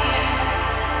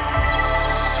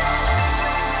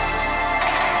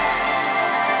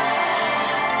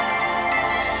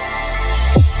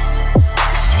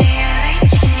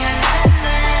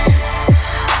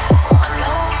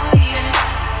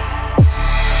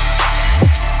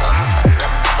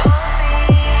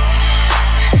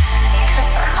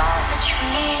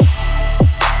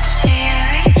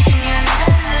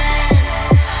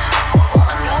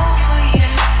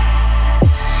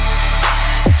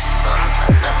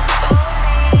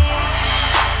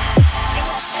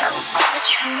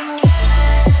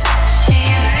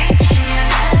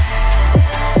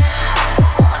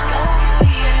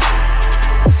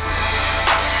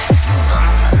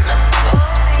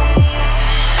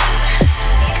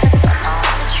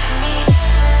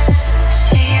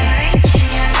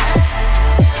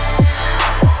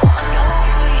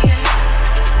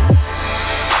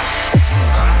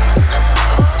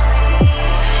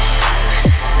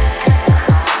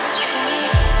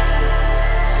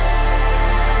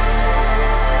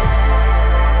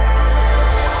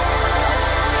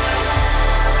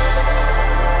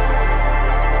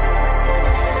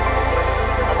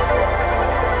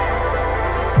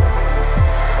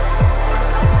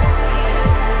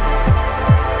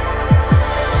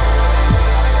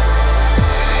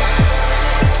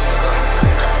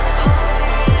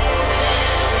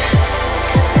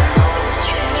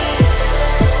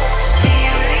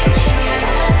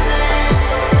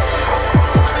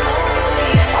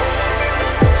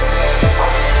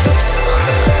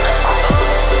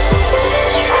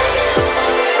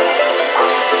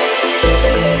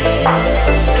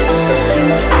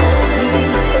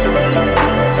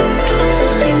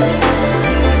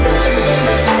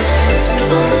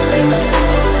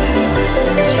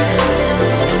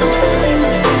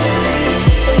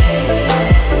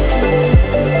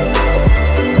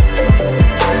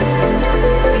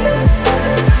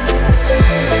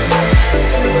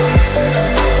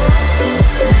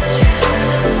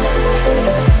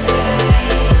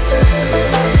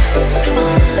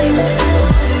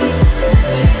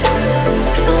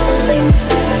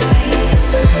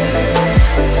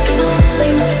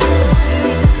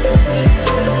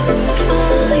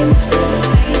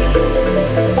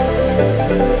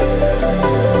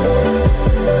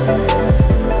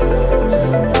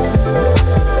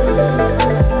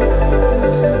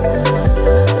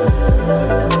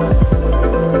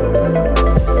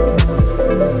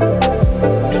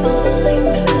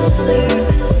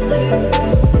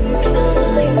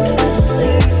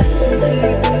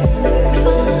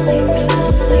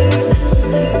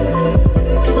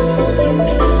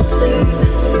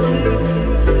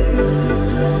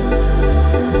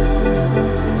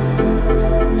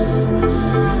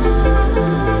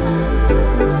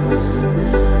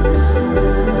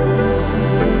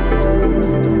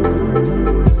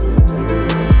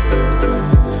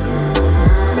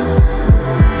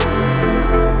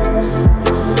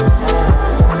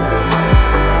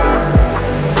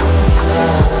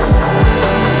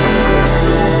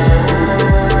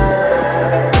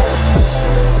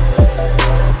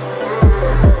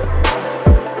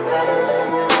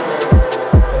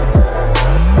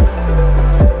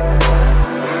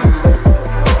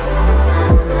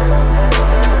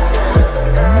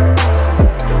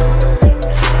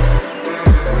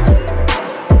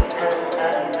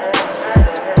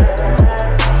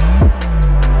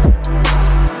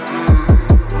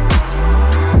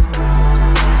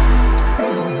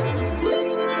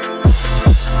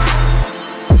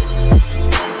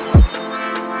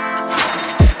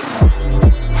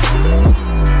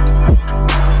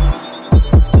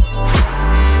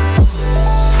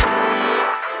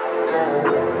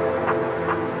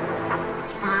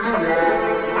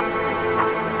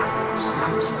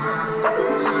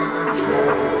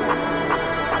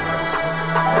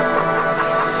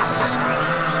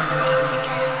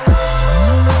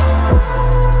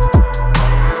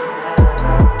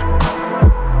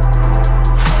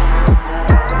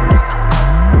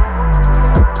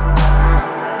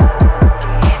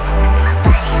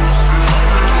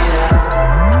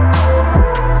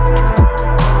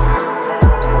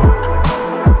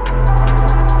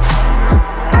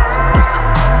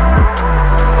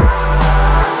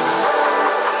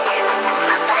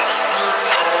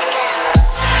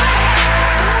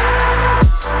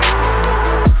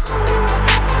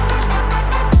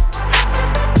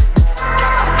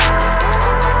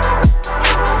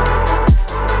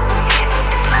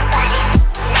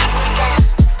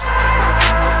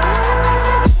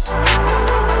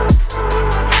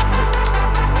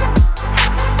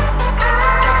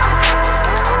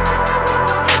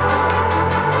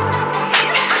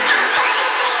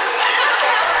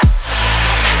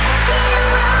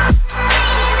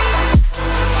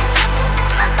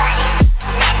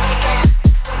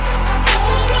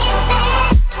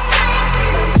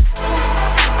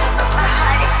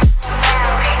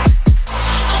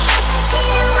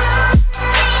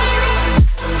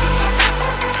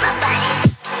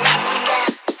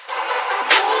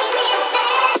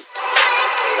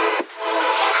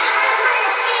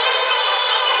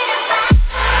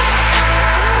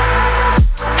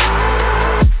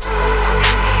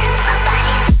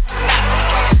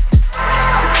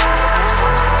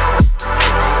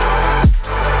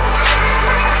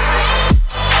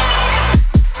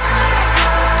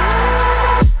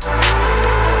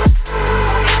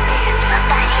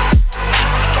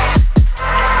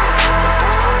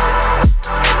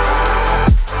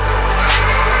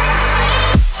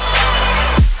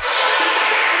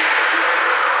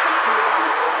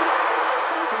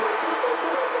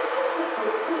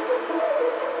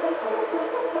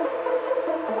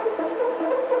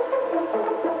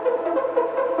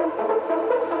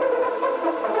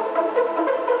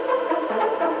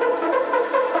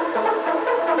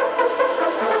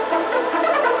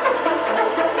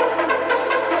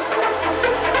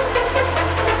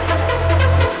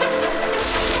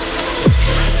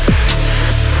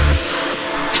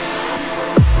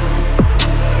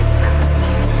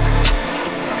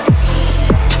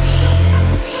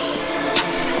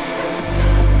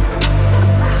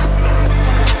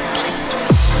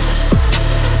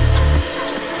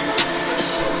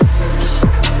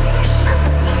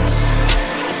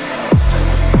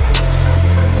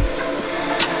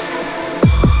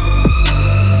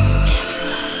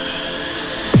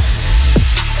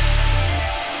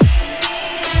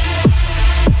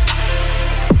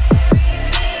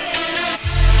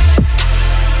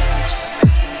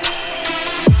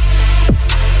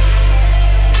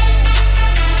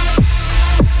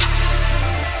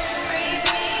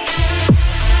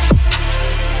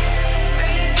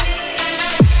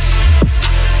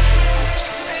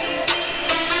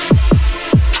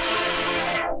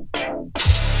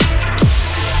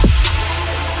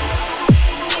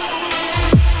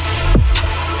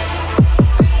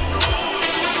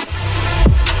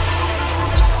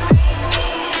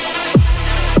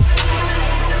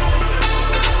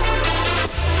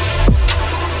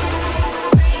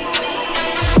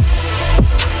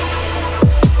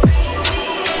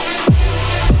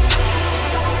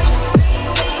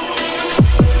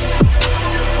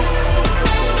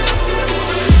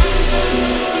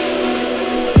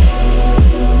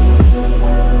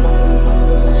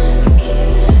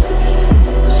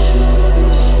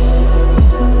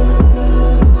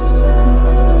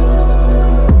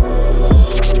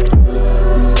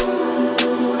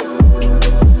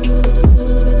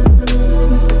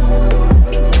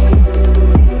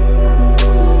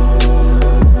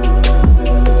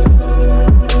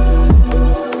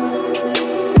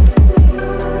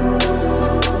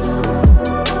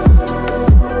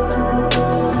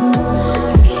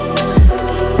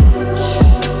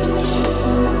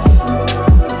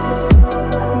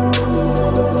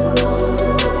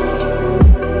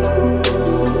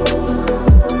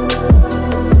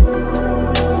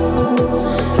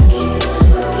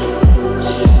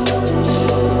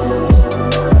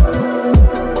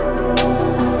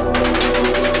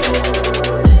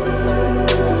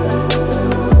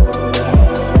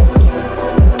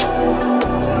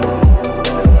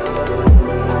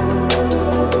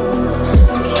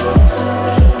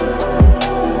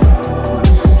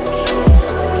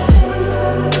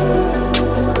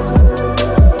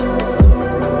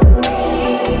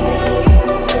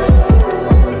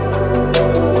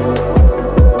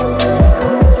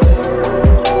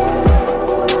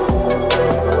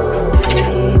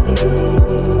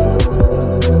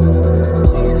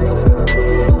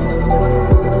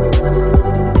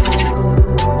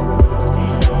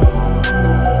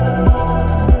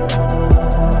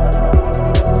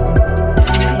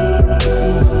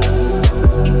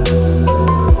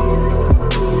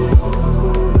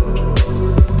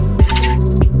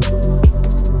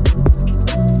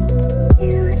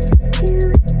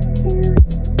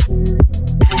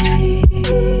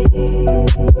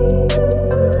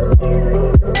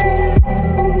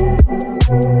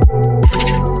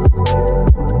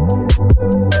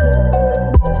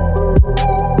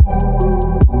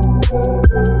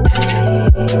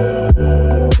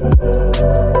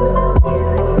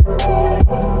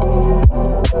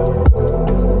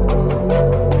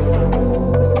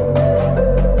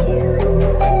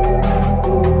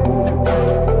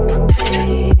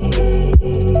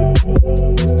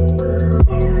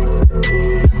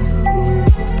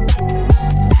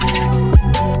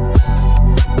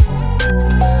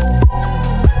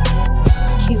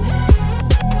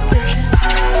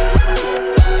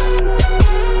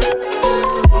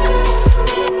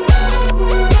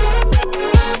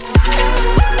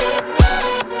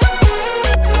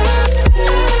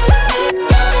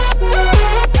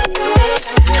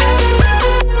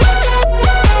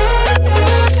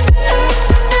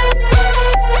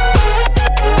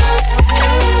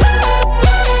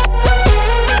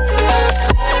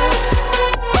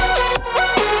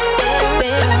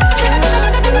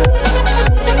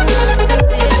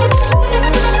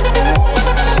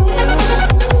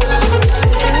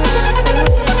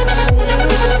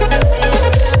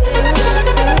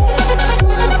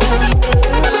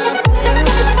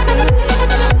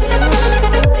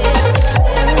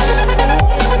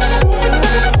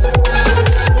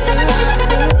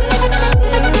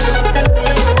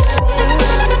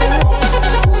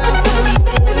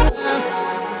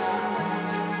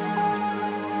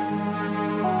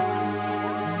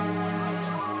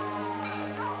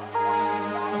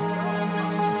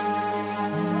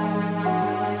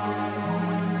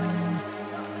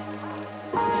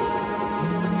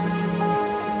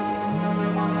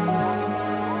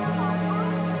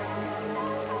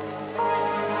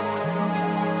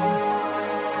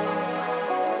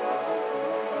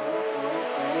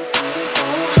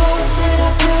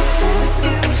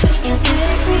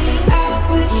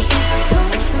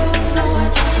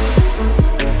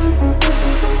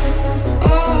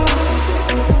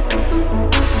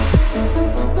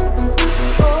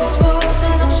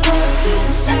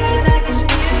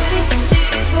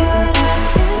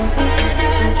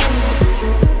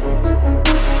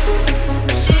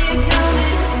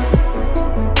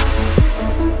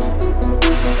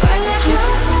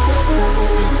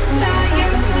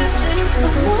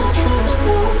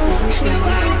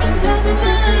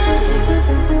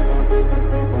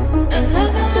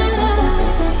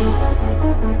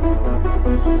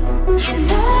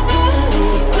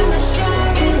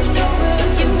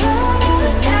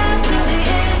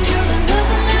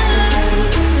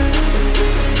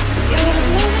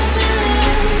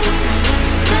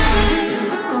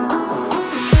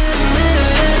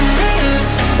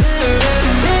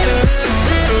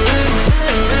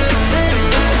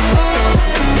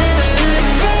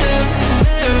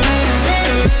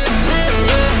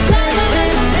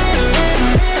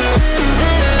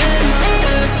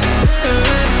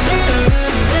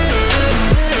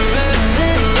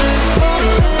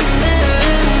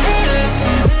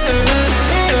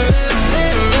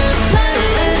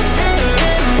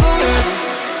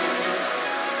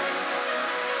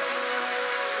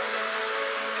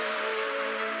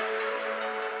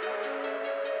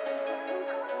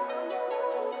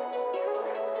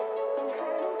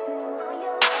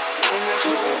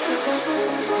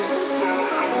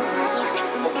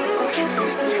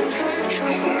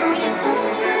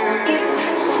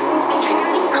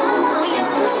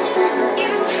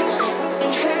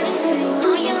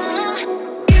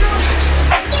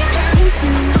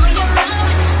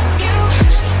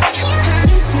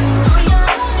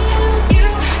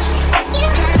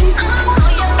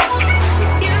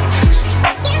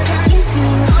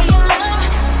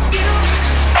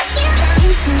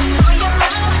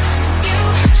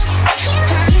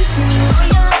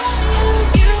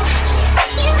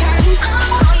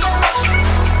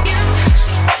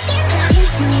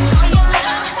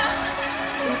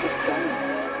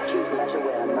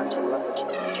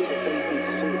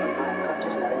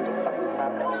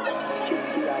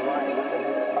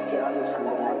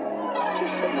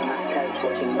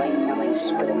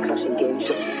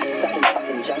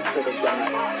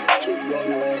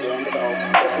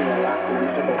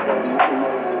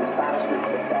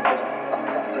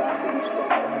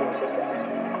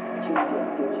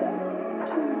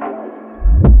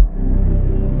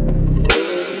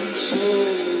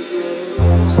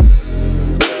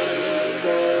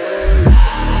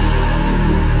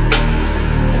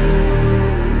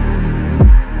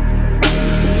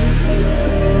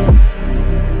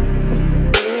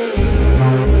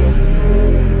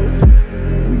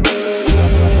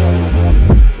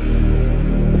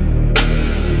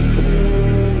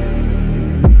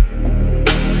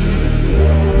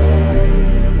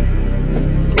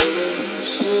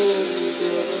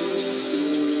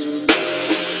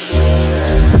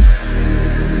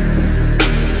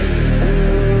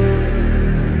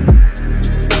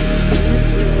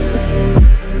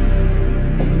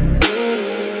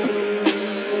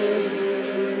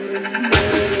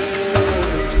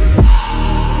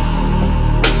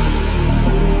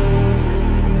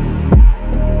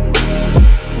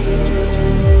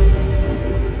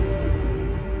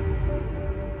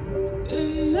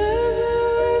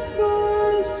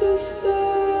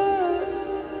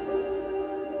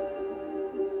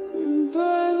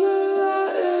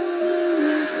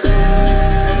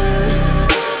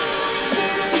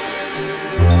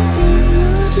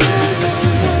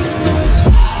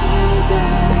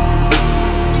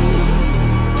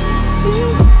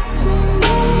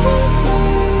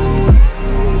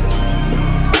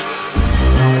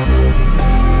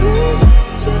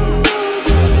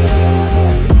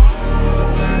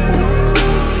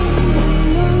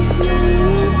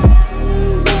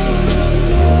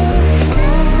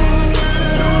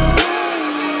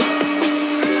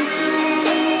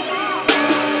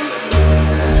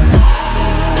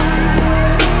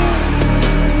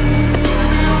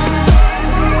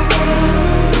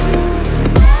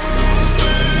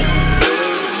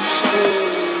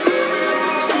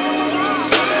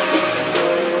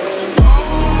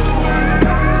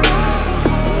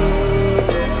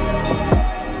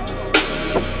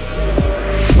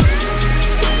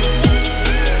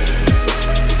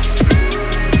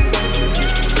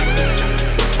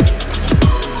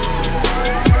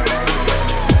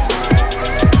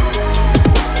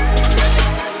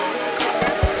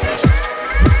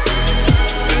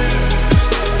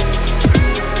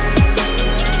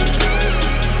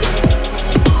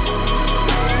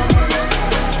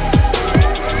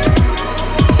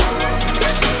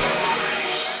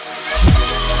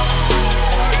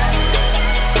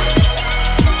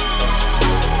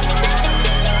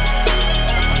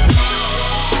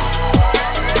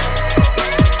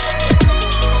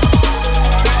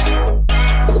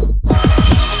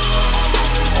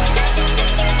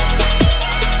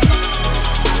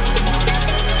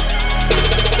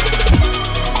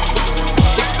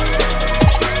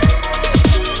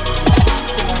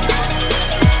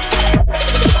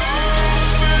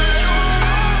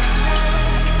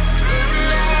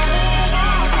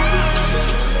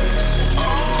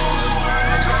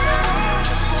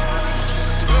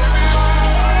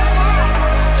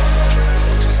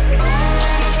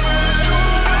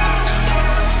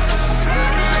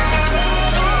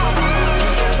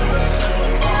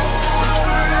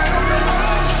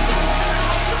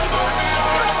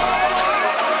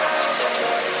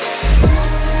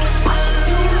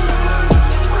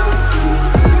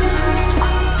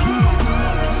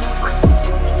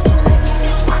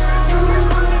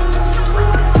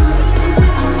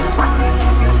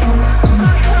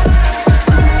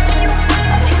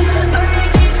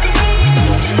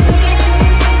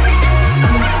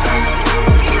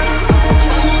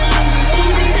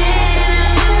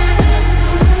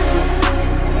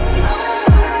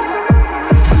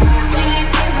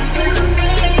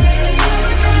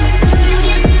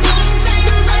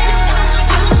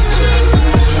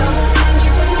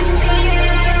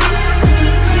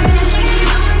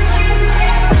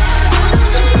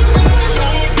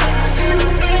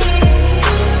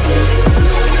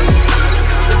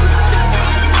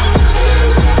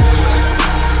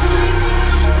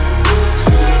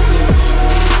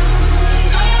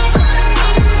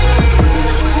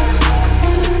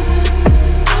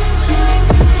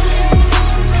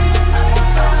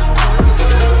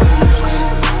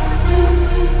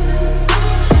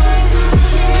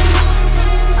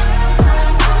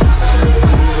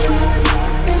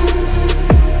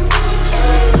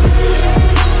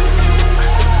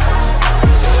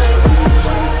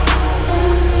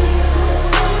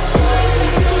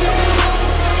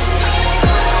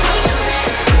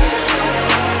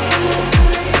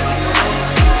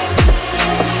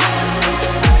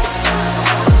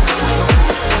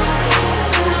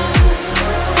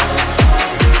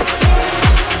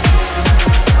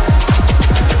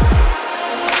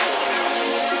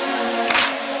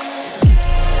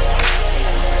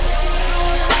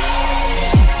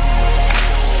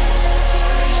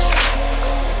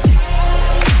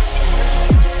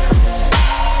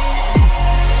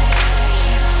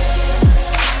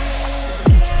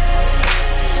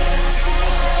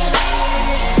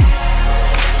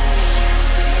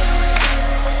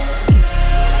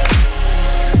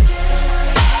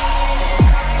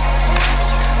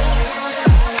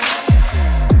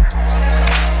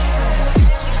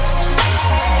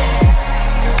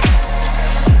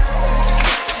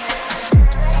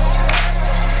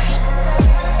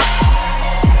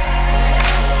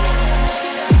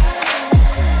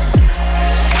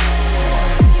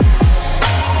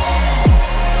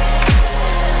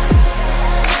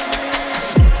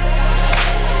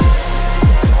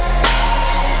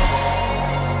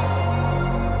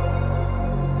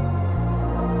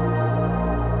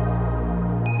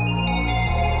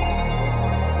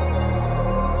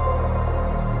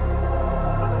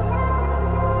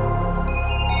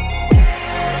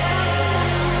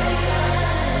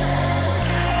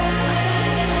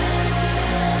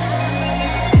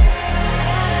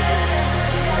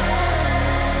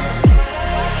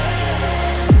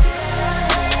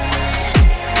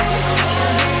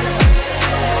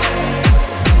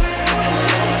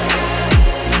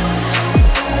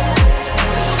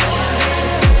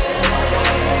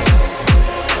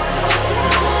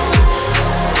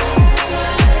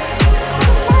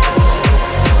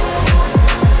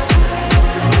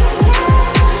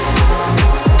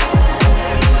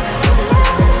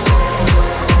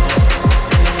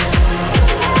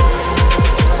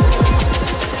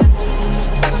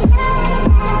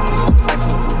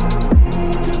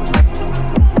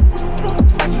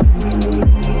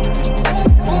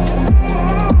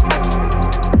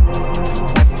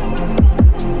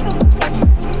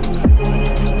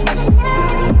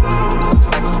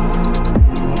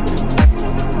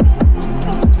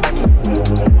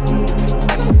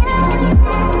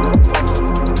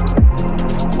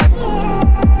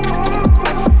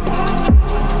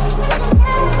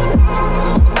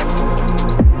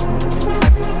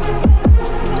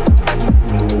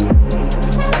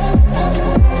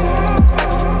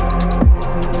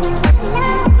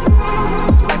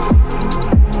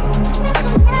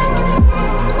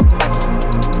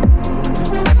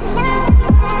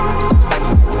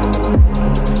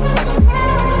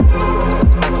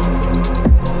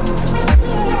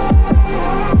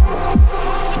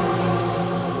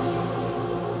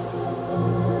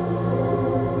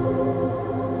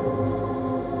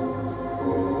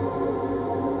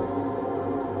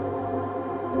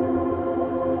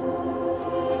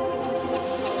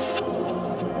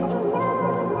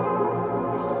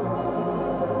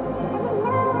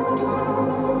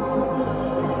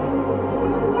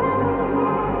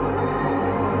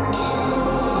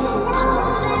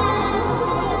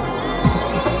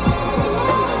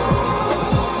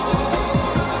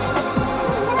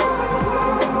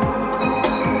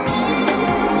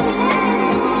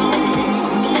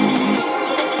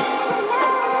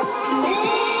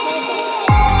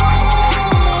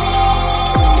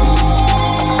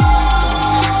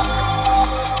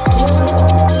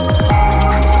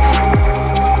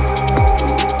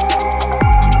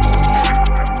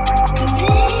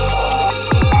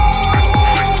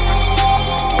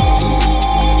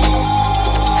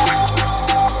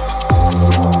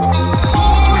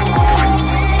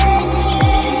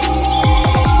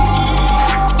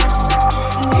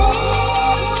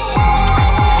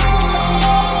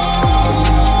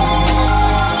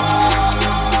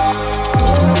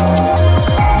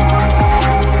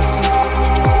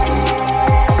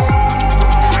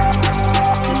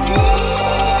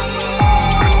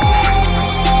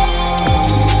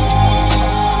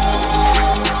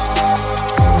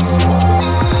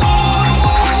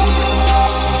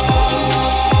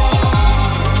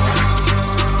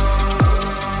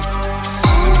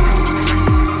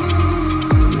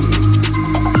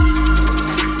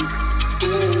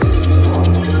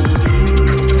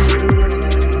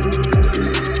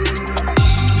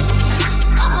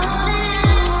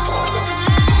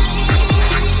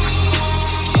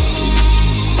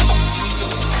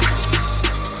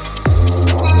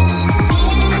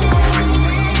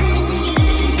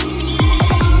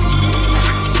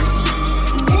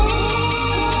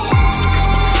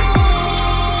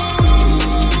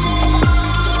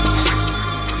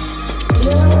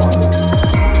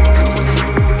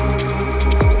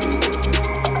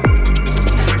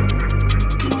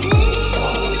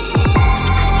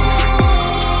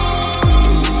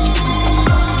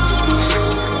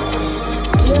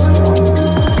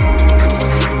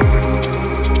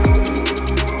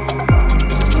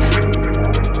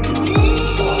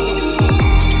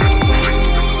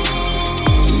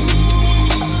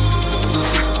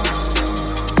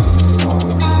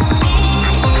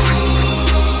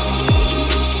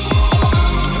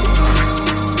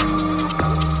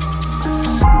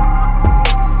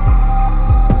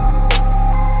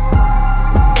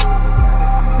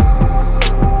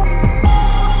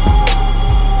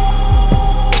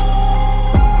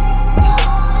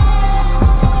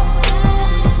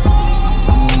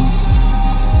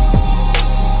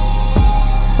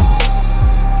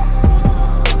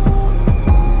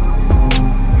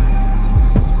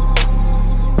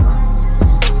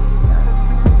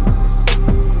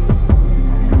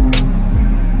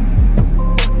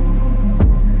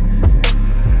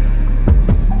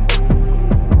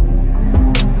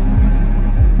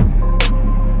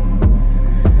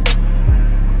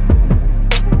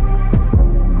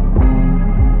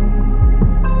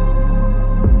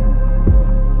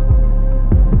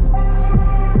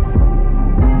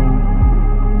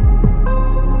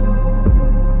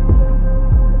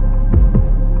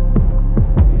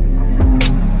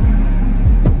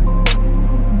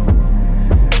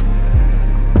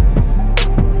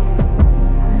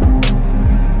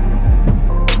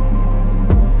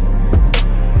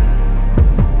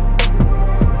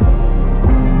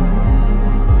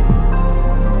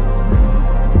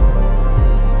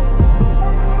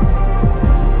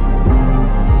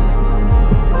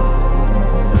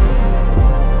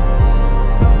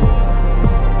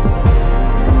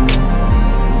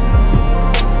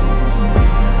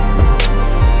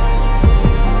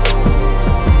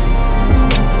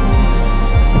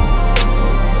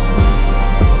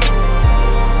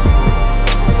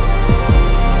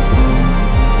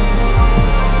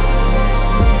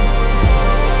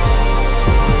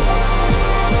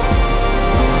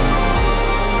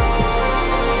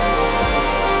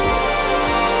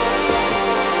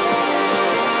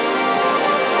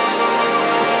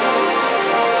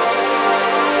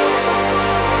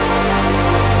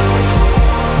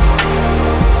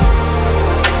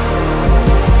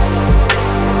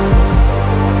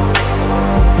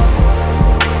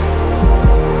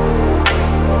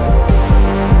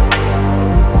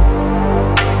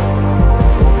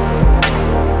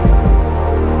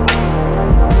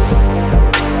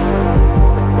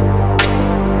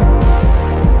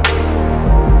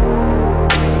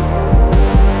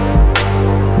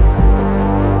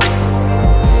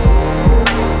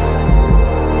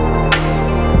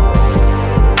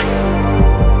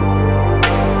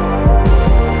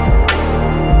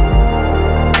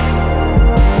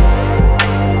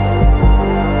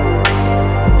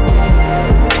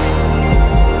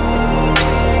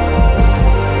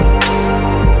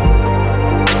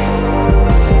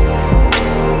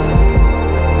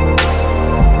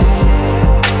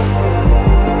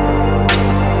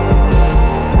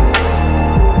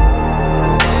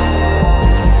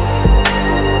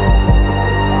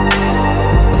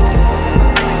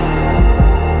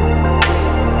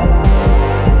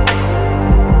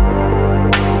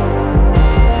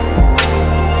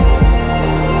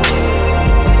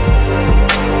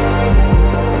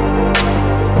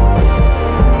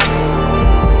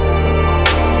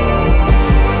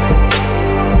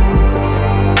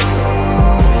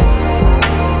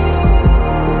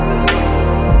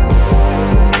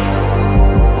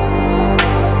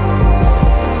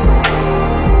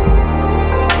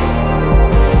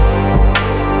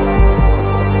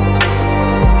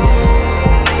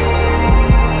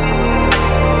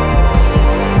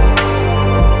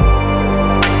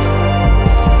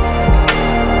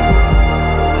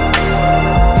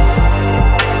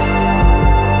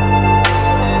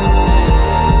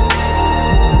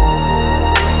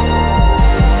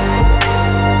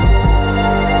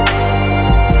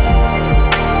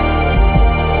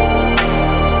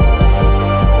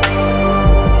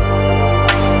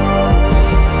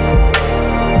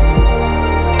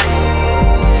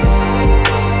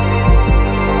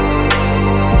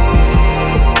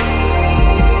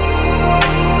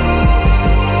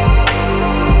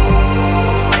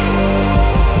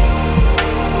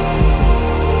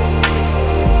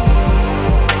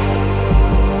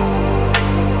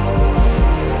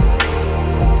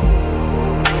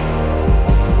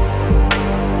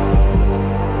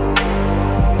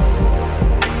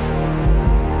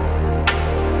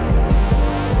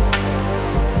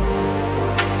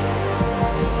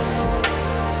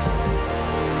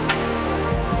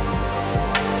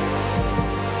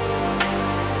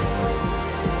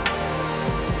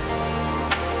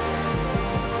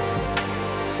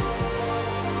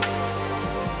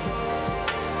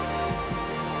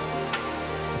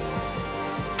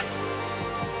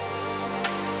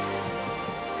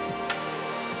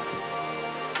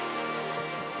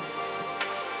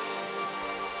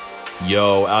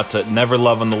 Yo, out to Never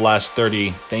Love on the Last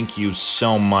 30. Thank you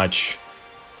so much.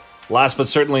 Last but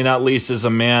certainly not least is a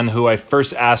man who I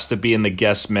first asked to be in the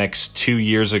guest mix 2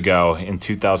 years ago in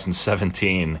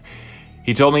 2017.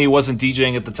 He told me he wasn't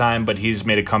DJing at the time, but he's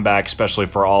made a comeback, especially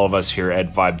for all of us here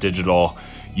at Vibe Digital.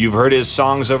 You've heard his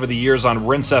songs over the years on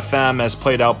Rinse FM as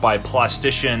played out by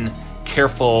Plastician,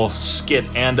 Careful, Skit,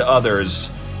 and others.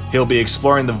 He'll be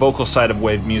exploring the vocal side of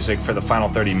wave music for the final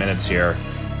 30 minutes here.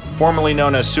 Formerly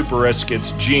known as Superisk,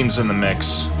 it's Jeans in the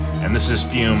mix. And this is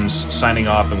Fyoomz signing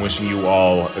off and wishing you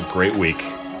all a great week.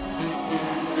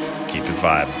 Keep it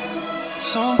vibe.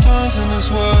 Sometimes in this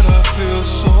world I feel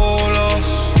so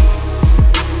lost.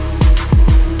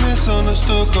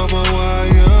 Misunderstood, got my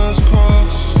wires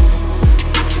crossed.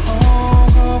 Oh,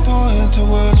 can't put into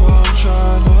words what I'm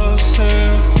trying to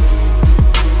say.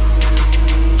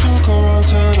 Took a wrong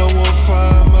turn, I won't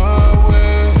find my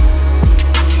way.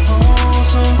 Oh,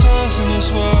 sometimes in this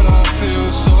world I feel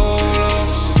so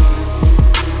lost.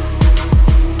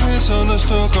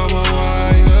 Misunderstood, got my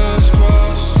wires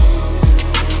crossed.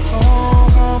 Oh,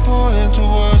 can't put into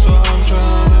words what I'm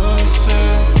trying to say.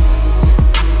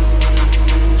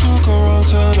 Took a wrong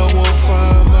turn, I won't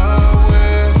find my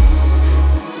way.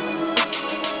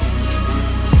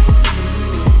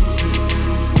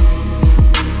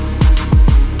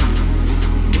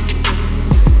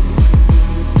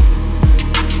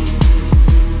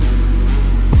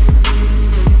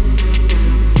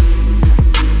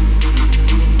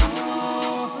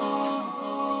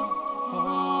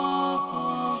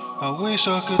 I wish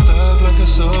I could dive like a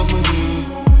submarine.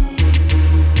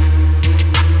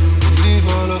 Leave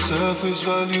all our surface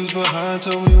values behind.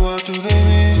 Tell me what do they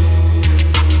mean?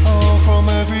 Oh, from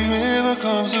every river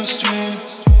comes a stream.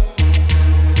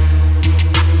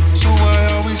 So why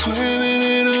are we swimming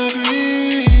in our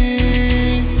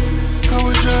green? Cause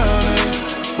we're drowning.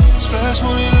 Splash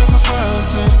money like a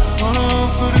fountain. On our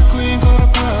for the queen, call the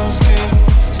pound skin.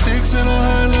 Sticks in our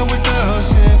hand like we're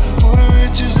dancing. For the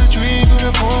rich is a dream, for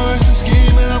the poor is a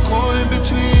scheme. And I'm caught in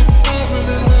between heaven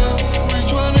and hell. Which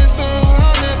one is better?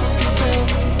 I never can tell.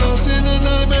 Lost in a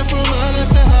nightmare from I left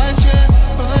the high chair.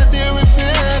 But there if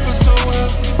it happens so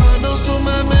well. I know some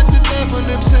man met the devil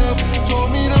himself. Told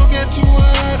me don't get too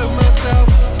ahead of myself.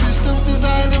 Systems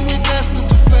designed and we destined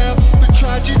to fail. But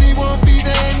tragedy won't be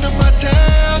the end of my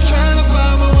tale. Trying to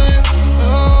find my way.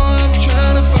 Oh, I'm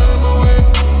trying to find my way.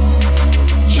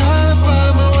 Trying to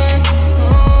find my way.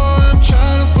 Oh, I'm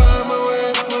trying to find my way.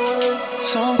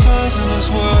 Sometimes in this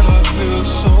world I feel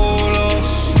so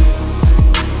lost.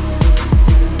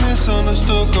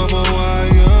 Misunderstood, got my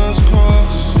wires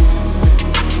crossed.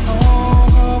 Oh,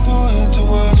 can't put into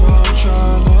words what I'm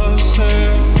trying to say.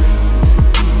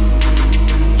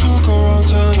 Took a wrong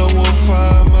turn, I won't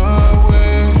find my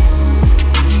way.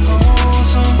 Oh,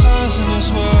 sometimes in this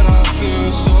world I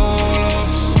feel so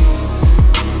lost.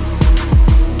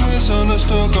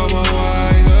 Misunderstood, got my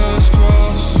wires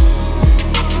crossed.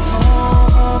 Oh,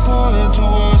 can't put into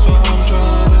words what I'm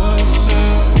trying to say.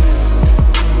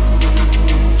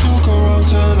 Took a wrong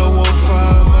turn, I won't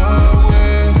find my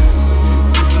way.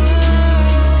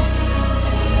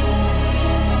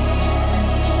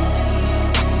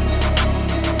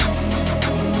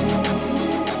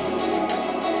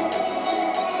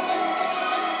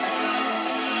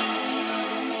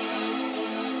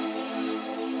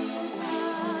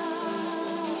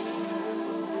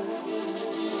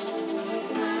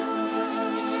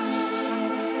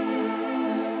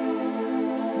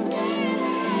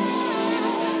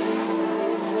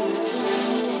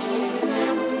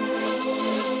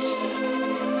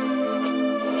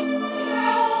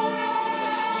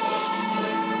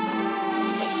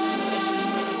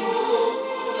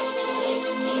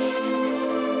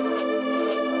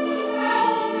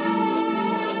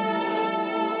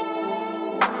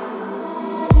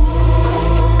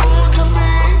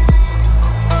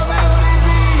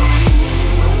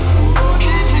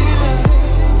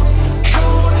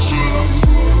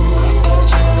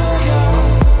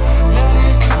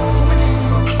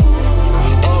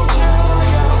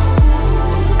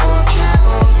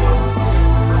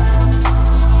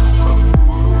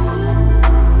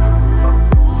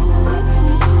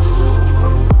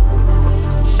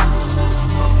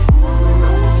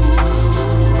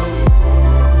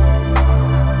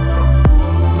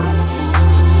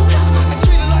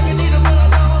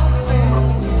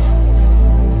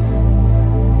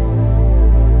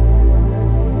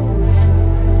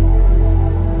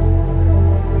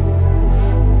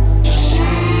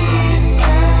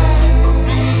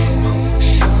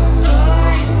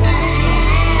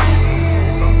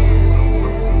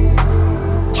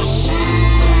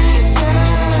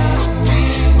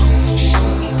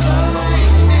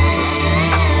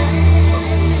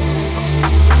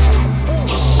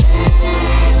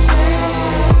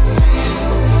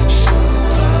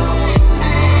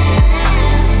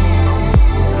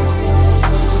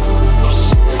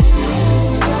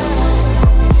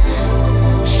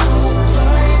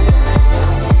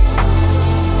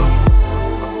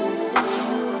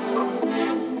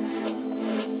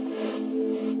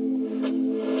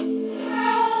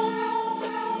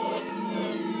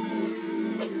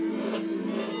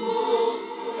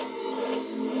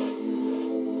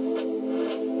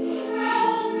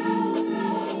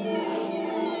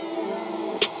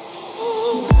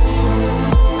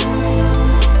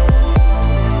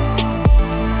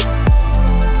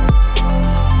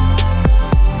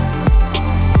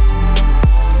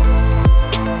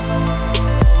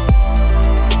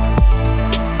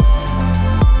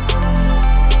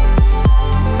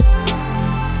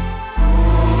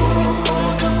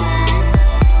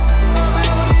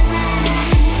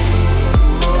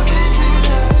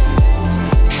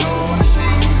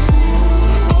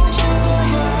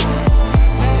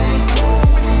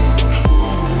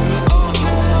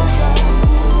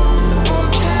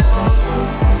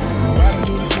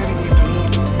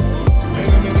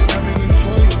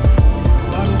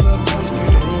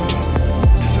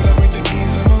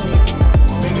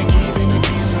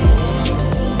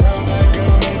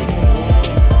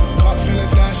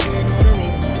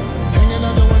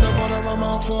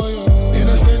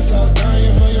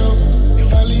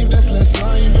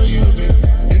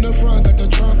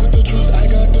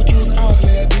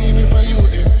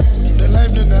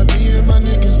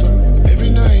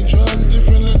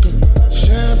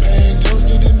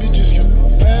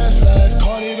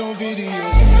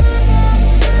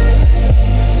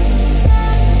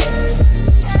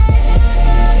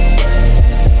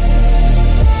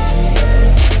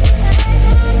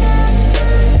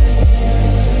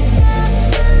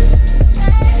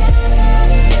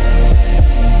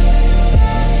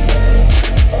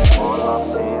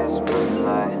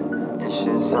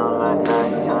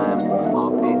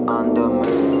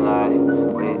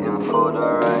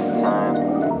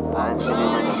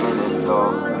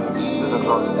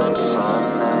 days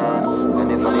turning.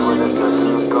 And it's funny when the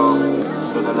seconds go,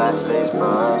 still the light stays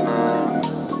burning.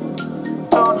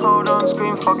 Don't hold on,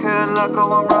 scream fuck it and let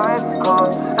go and ride.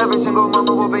 Cause every single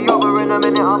moment will be over in a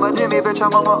minute. I'm a Jimmy, bitch,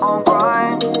 I'm on my own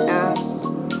grind, yeah.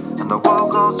 And the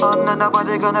world goes on and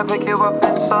nobody gonna pick you up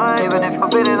inside. Even if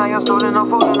you're feeling like you're stalling or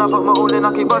falling, I put my all in,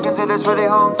 I keep working till it's really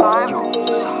home time.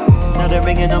 Now they're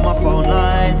ringing on my phone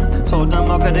line. Told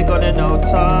them I could've got in no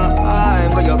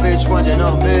time. But your bitch wanting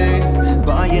on me.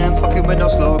 But I ain't fucking with no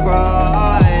slow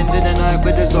grind. In the night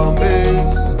with the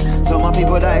zombies. Tell my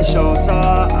people that it's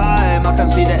showtime. I can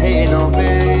see they hating on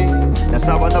me. That's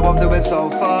how I know I'm doing so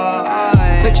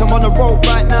fine. Bitch, I'm on the road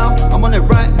right now. I'm on it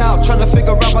right now. Trying to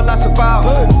figure out what life's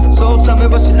about. So tell me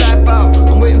what's your life about.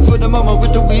 I'm waiting for the moment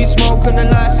with the weed smoke and the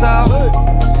lights out.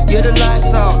 Yeah, the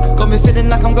lights out. Got me feeling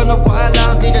like I'm gonna wild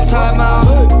out. Need a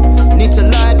timeout. Need to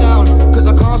lie down. Cause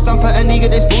I can't stand for any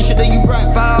of this bullshit that you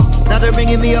rap about. Now they're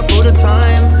ringing me up all the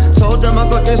time. Told them I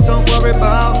got this, don't worry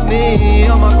about me.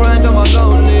 On my grind, I'm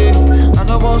lonely. And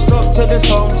I won't stop till it's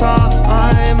home time.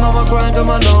 I'm on my grind, I'm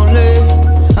lonely.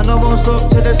 And I won't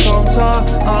stop till it's home time.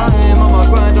 I'm on my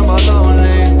grind, I'm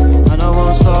lonely. And I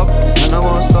won't stop, and I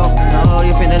won't stop. No,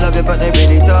 you think they love you, but they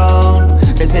really don't.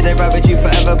 They say they ride with you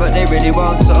forever, but they really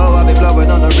won't. So I'll be blowing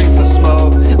on the reefer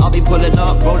smoke. I'll be pulling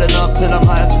up, rolling up till I'm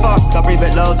high as fuck. I breathe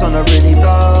it loads on a really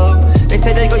dope. They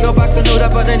say they got your back and all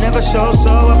that, but they never show. So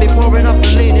I'll be pouring up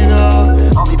and leaning up.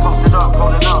 I'll be posted up,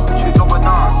 rolling up, but you going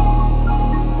on.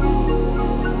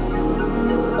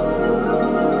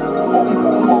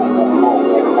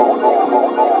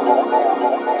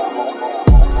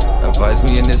 Advise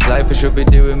me in this life, I should be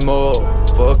doing more.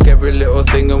 Fuck every little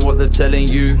thing and what they're telling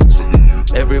you.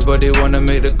 Everybody wanna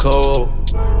make the call,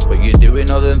 but you're doing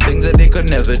other things that they could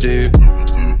never do.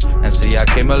 And see, I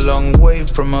came a long way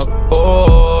from a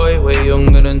boy way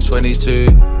younger than 22.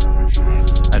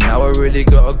 And now I really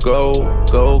gotta go.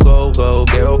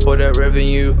 Get up all that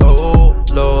revenue, oh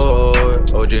Lord.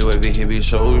 OJ Wavy, he be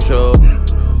so sure.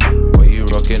 What you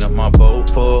rocking up my boat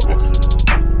for?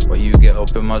 What you get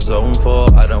up in my zone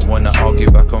for? I don't wanna argue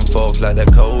back and forth like the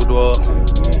Cold War.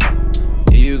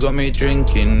 Yeah, you got me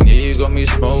drinking, yeah, you got me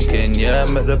smoking. Yeah,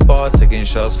 I'm at the bar taking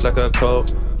shots like a Coke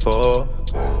for.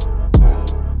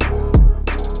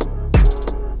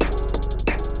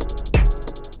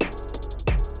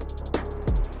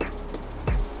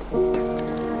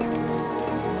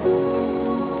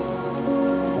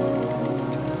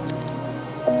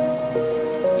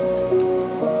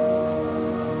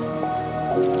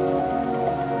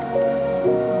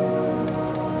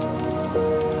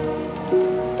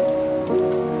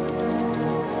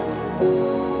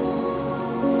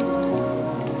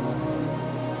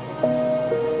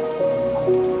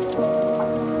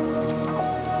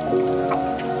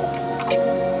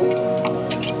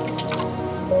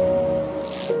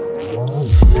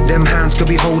 Them hands could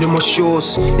be holding what's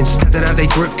yours, instead of that they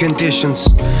grip conditions.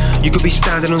 You could be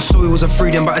standing on soils of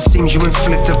freedom, but it seems you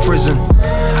inflict a prison.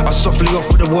 I softly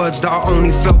offer the words that I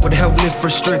only felt would help lift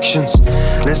restrictions.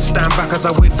 Then stand back as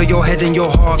I wait for your head and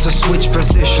your heart to switch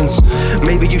positions.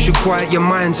 Maybe you should quiet your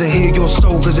mind to hear your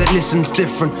soul, cause it listens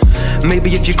different.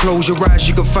 Maybe if you close your eyes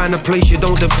you can find a place you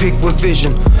don't depict with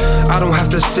vision. I don't have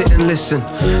to sit and listen,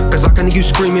 cause I can hear you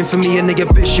screaming for me and the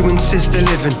abyss you insist on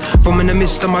living from in the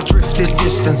midst of my drifted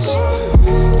distance.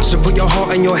 So put your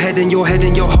heart in your head and your head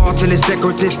in your heart till it's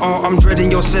decorative art. I'm dreading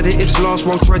your sedatives, last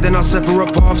one treading our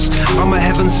separate paths. I'm a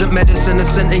heaven sent medicine, a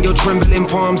scent in your trembling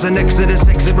palms. An exodus,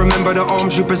 exit, remember the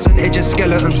arms you presented, your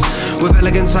skeletons. With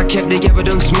elegance I kept the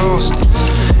evidence masked.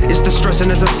 It's the stress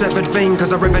and it's a severed vein,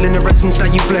 cause I revel in the essence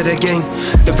that you bled again.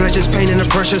 The pleasure's pain and the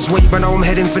precious weight, but now I'm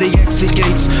heading for the exit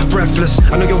gates. Breathless,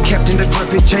 I know you're kept in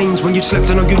decrepit chains. When you slept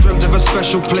I know you dreamt of a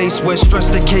special place where stress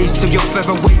decays till your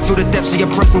featherweight. Through the depths of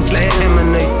your presence let it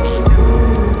emanate.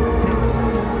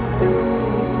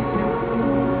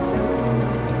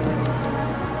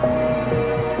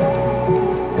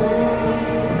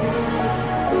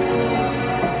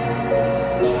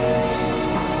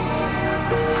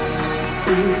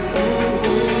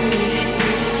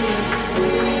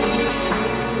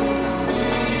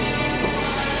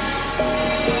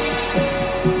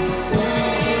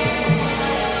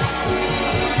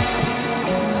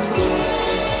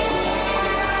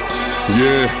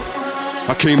 Yeah.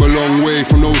 I came a long way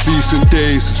from those decent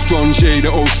days. Strong J,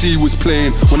 the OC was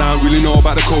playing when I don't really know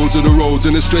about the codes of the roads,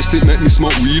 and the stress didn't make me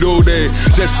smoke weed all day.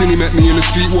 Destiny met me in the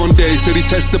street one day, said he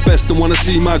test the best and wanna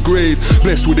see my grade.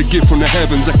 Blessed with a gift from the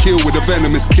heavens, I kill with a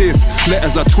venomous kiss.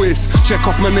 Letters I twist, check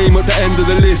off my name at the end of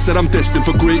the list. Said I'm destined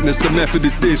for greatness, the method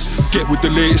is this. Get with the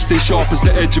latest, stay sharp as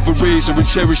the edge of a razor, and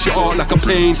cherish your art like a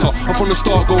painter. And from the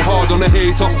start go hard on a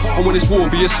hater, and when it's war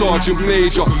be a sergeant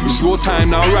major. It's your time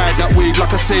now, ride that wave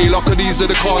like a sailor, cause these are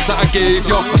the cards that I gave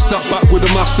ya. I sat back with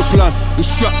a master plan and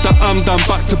strapped that I'm done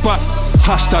back to back.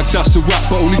 Hashtag that's a rap,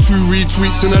 but only 2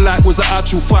 retweets and a like was the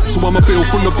actual fact. So I'm a bill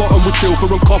from the bottom with silver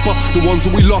and copper. The ones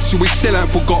that we lost, we still ain't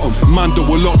forgotten. Mando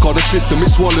will lock on the system, it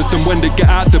swallowed them. When they get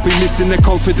out, they'll be missing their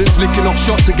confidence, licking off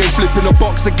shots again, flipping a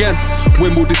box again.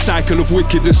 When will this cycle of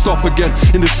wickedness stop again?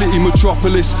 In the city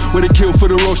metropolis, where they kill for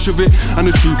the rush of it, and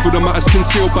the truth of the matter's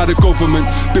concealed by the government.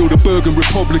 Build a Bergen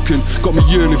Republican, got me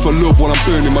yearning for love while I'm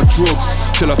burning my drugs,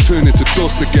 till I turn into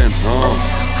dust again.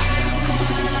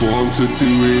 Born to do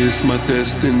it, it's my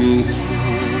destiny.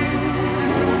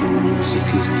 More than music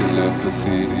is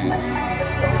telepathy.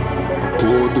 I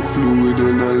poured the fluid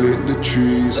and I lit the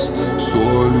trees.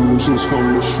 Saw illusions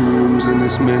from the shrooms and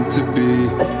it's meant to be.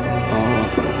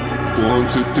 Born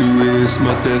to do it, it's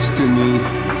my destiny.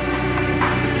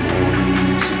 More than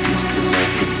music is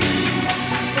telepathy.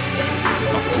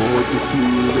 I poured the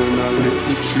fluid and I lit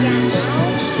the trees.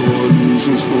 Saw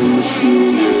illusions from the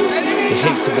shrooms. They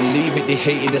hate to believe it, they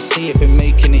hated to see it. Been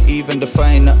making it even,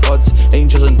 defying the odds.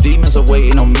 Angels and demons are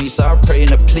waiting on me, so I pray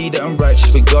and I plead that I'm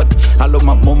righteous with God. I love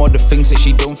my mum, all the things that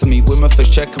she done for me. With my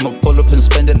first check, I'ma pull up and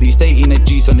spend at least 18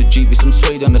 G's on the Jeep with some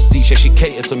suede on the seat. Yeah, she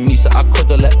caters to me, so I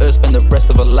coulda let her spend the rest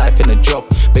of her life in a job.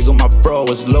 Big on my bro, I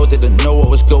was low, didn't know what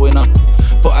was going on.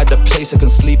 But I had a place I can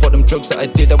sleep, all them drugs that I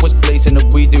did. I was blazing the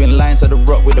weed, doing lines at the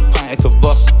rock with a pint of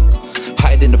us.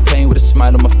 Hiding the pain with a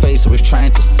smile on my face. I was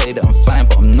trying to say that I'm fine,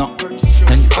 but I'm not.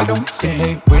 And I don't think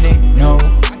they really know.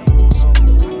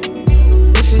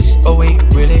 This is all we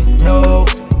really know.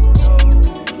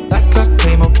 Like I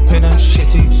came up in a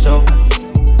shitty zone,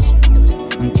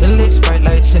 until it's bright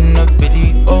lights in the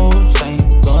videos. I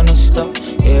ain't gonna stop.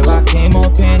 Yeah, I came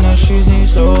up in a shitty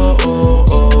zone.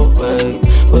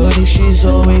 But this is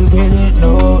all we really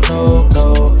know,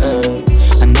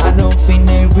 and I don't think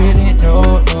they really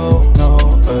know,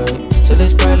 till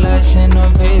it's bright lights in the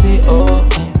video.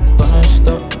 Ain't gonna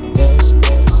stop,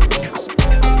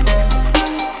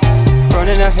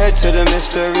 Running ahead to the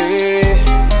mystery.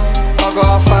 I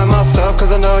gotta find myself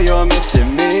cause I know you're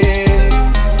missing me.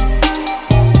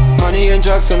 Money and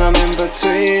drugs and I'm in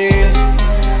between.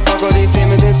 I got these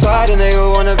demons inside and they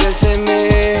all wanna visit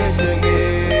me.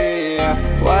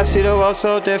 Why I see the world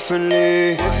so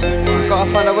differently. Gotta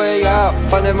find a way out,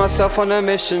 finding myself on a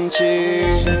mission, G.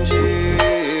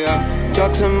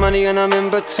 Drugs and money and I'm in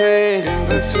between.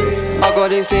 I got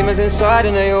these demons inside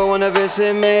and they all wanna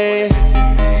visit me.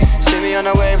 See me on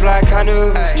a wave like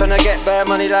canoe, tryna get bare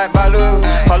money like Baloo.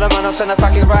 Holla man, I'll send a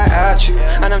packet right at you,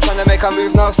 and I'm tryna make a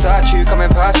move, no statue. Coming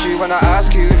past you when I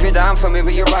ask you if you're down for me,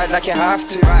 will you ride like you have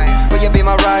to? Will you be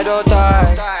my ride or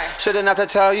die? Shouldn't have to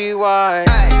tell you why.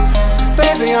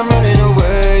 Baby, I'm running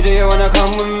away, do you wanna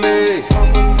come with me?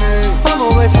 I'm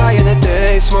always high in the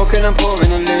day, smoking and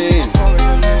pouring a lean.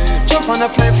 Jump on a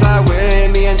plane, fly away,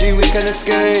 me and you, we can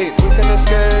escape.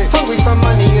 Hungry for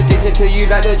money, addicted to you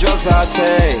like the drugs I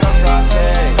take.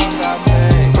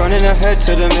 Running ahead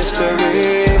to the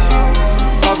mystery.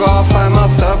 I gotta find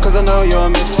myself cause I know you're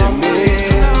missing me.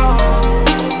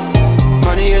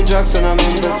 Money and drugs and I'm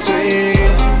in between.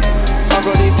 I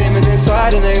got these demons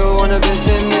inside and they all wanna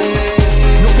visit me.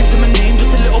 Nothing to my name,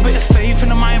 just a little bit of faith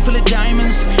and a mind full of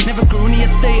diamonds. Never grew in the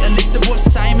estate, I lived at what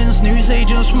Simon's. News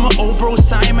agents from my old bro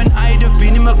Simon. I'd have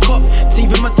been in my cup,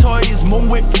 TV my toys. Mum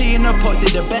whipped tea in her pot,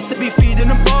 did her best to be feeding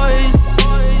the boys.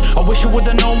 I wish I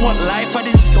would've known what life had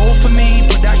in store for me,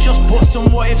 but that's just buts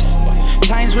and what ifs.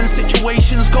 Times when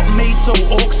situations got made so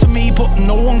awkward to me, but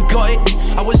no one got it.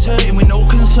 I was hurting with no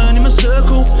concern in my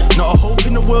circle. Not a hope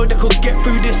in the world I could get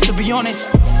through this, to be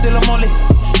honest. Still I'm on it,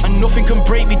 and nothing can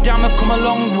break me down. I've come a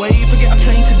long way. Forget a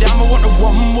plane to down, I want a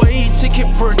one-way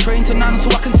ticket for a train to Nan, so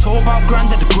I can talk about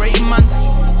Grandad the great man.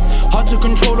 Hard to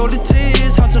control all the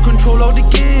tears, hard to control all the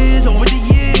gears. Over the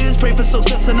years, pray for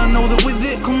success and I know that with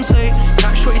it comes hate.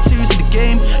 Catch 22 to the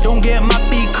game, don't get mad,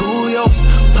 be cool, yo.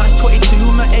 Past 22,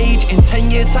 my age, in 10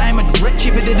 years time I'd wretch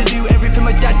if I didn't do everything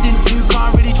my dad didn't do.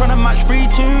 Can't really tryna match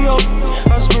 3-2, yo.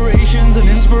 Aspirations and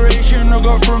inspiration I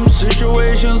got from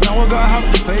situations. Now I gotta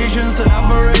have the patience and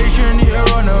admiration. Yeah,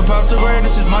 on a path to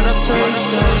greatness is my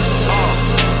adaptation.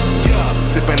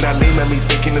 Sipping that lean and me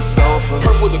sinking the sofa.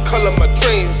 Purple the color of my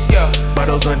dreams, yeah.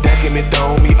 Bottles on deck and it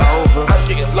throwing me over. I'm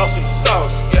getting lost in the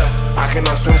sauce, yeah. I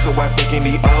cannot swim, so I sink in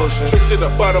the ocean. Tricks at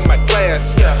the bottom of my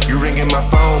glass, yeah. You ringing my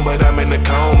phone, but I'm in a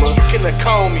coma. You cannot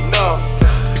call me, no.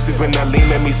 Sipping that lean,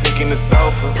 let me sink in the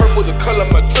sofa. Purple the color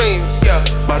of my dreams, yeah.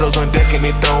 Bottles on deck and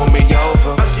it throwing me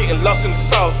over. I'm getting lost in the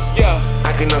sauce, yeah. I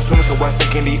cannot swim, so I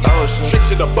sink in the ocean. Tricks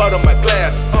at the bottom of my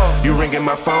glass, You ringing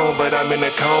my phone, but I'm in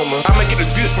a coma. I'ma get the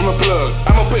juice from a plug.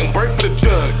 I'ma put in break for the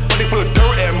jug. Ready for the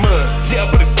dirt and mud. Yeah, I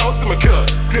put the sauce in my cup.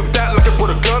 Grip that like I brought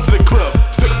a gun to the club.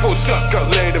 Took 4 shots, got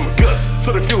laid in my guts.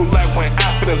 So the fuel like when I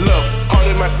feel in love. Heart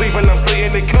in my sleeve and I'm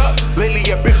slitting the cup. Lately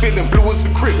I've been feeling blue as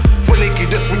a crib. For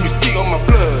naked, that's when you see on my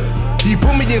blood. You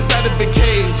put me inside of a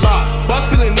cage. Boss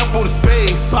filling up all the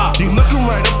space. You looking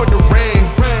right up at the rain.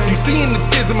 You seeing the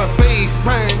tears in my face.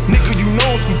 Nigga, you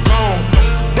know I'm too gone.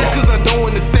 That's cause I don't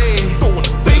understand.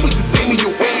 Baby, just take me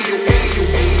away.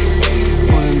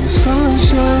 When the sun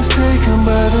shines taken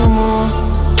by the moon,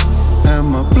 and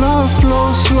my blood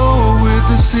flows slower with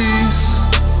the seas,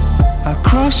 I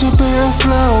crush a bare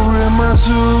flower in my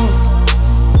zoo,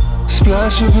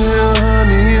 splash a bit of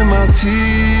honey in my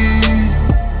tea.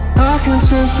 I can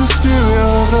sense the spirit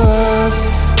of the earth,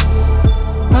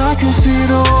 I can see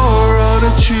the aura of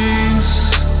the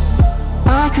trees,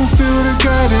 I can feel the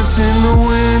guidance in the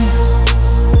wind,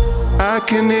 I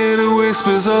can hear the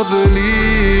whispers of the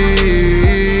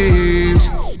leaves.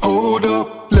 Hold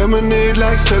up, lemonade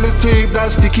like sellotape,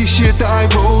 that sticky shit that I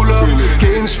roll up.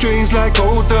 Getting strange like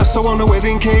gold dust, so on the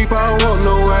wedding cake, I don't want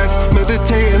no wife.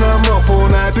 Meditating, I'm up all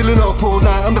night, building up all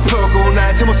night, I'm the plug all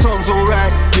night, till my son's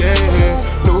alright, yeah.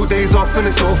 No days off and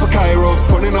it's all for Cairo.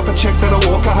 Running up a check that I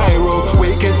walk a high road.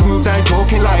 Weight gets moved, I'm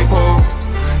talking lipo.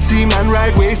 See man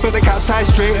ride waves, but the capsize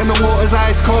straight and the water's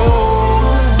ice cold.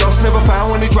 Lost never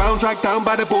found when they drown, dragged down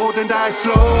by the board and die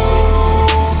slow.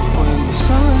 When the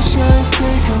sun shines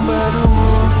taken by the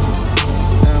moon,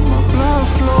 and my blood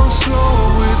flows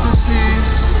slower with the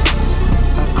seas,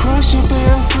 I crush a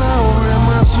bare flower in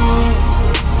my zoo,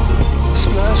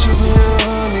 splash a bit of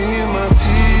honey in my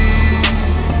tea.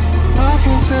 I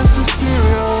can sense the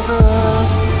spirit of the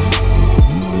earth,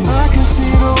 I can see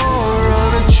the aura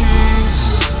of the trees,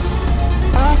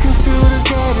 I can feel the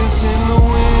guidance in the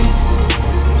wind,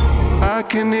 I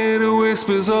can hear the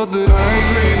whispers of the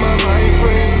night. My mind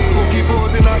frame, boogie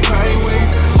boarding like crime wave.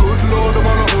 Good lord, I'm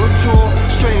on a hood tour,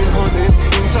 strain hunting,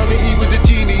 insanity with the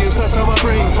genius, that's how my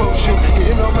brain function.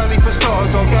 Hitting on money for stars,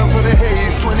 dog down for the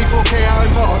haze, 24k out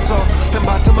in Barca, then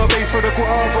back to my base for the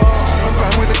guava. I'm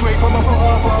fine with the grape on my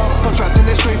father, contracting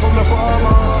it straight from the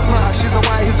farmer. My ashes are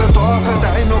white, his are darker,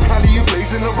 that ain't no Cali, you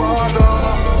blazing Nevada.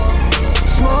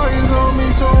 Smart is on me,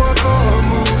 so I gotta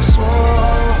move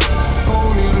smart.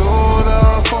 Only Lord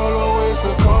I follow is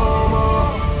the karma.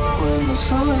 When the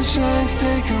sun shines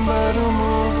taken by the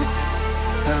moon,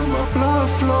 and my blood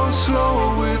flows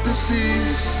slower with the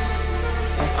seas,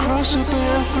 I crush a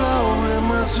bare flower in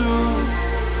my zoo,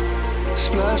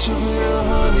 splash a bit of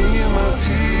honey in my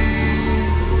tea.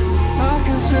 I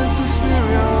can sense the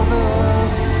spirit of the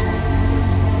earth,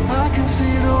 I can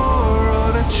see the aura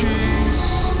of the trees,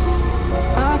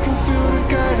 I can feel the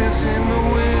guidance in the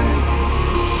wind,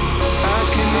 I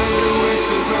can hear the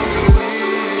whispers of the wind.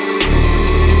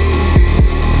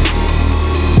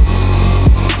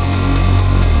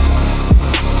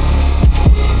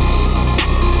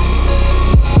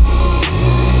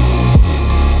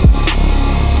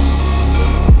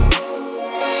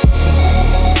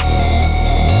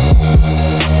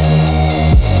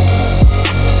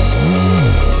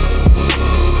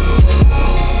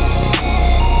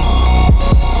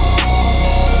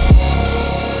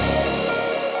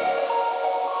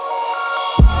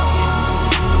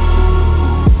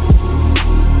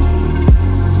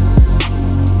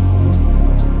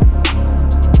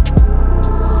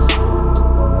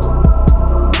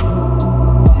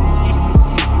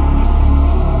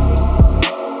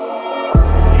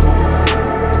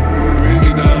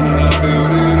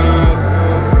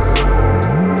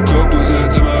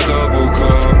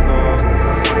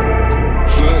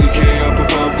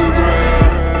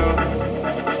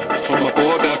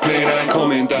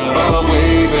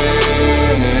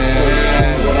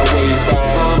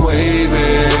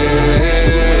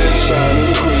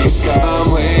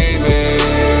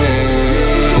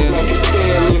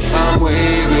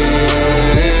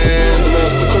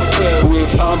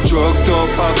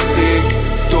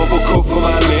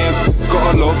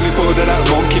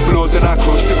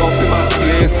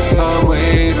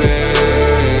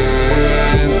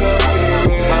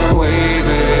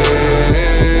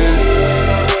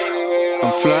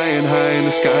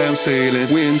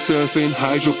 Sailing, wind sailing, surfing,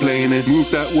 hydroplaning. Move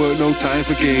that work, no time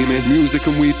for gaming. Music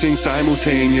and weed ting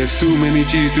simultaneous. Too many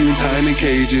G's doing time in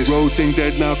cages. Road ting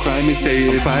dead now, crime is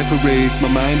dated. Fight for raise, my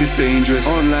mind is dangerous.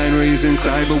 Online raising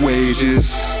cyber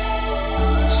wages.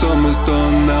 Summer's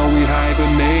done, now we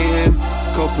hibernating.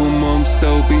 Couple months,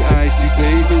 there'll be icy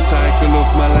paving. Cycle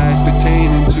of my life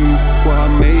pertaining to what I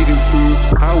made it through.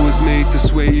 I was made to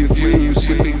sway your views,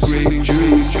 sipping grape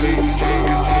juice.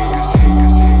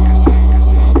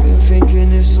 Been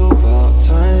thinking it's all about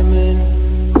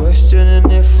timing.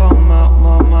 Questioning if I'm out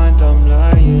my mind, I'm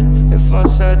lying. If I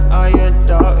said I ain't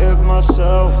doubted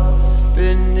myself.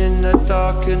 Been in the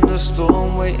dark in the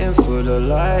storm, waiting for the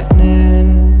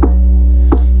lightning.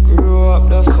 Grew up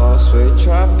the fast way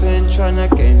trapping, trying to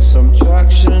gain some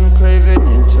traction, craving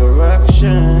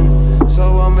interaction.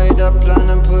 So I made a plan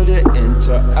and put it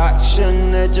into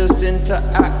action. They're just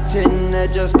interacting, they're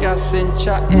just gassing,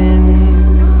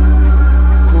 chatting.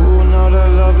 Cool, now the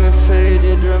love it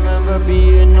faded. Remember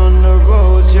being on the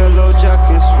roads, yellow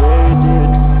jackets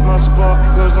faded. My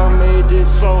spot cause I made it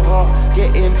so hot.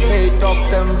 Getting paid off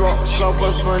them rocks, I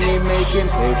was money making,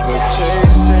 paper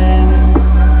chasing.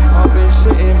 I've been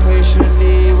sitting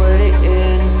patiently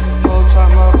waiting. Whole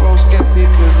time my bros get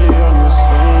because you're on the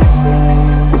same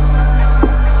thing.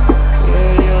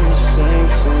 Yeah, you're on the same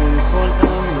thing.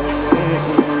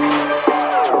 Contemplating.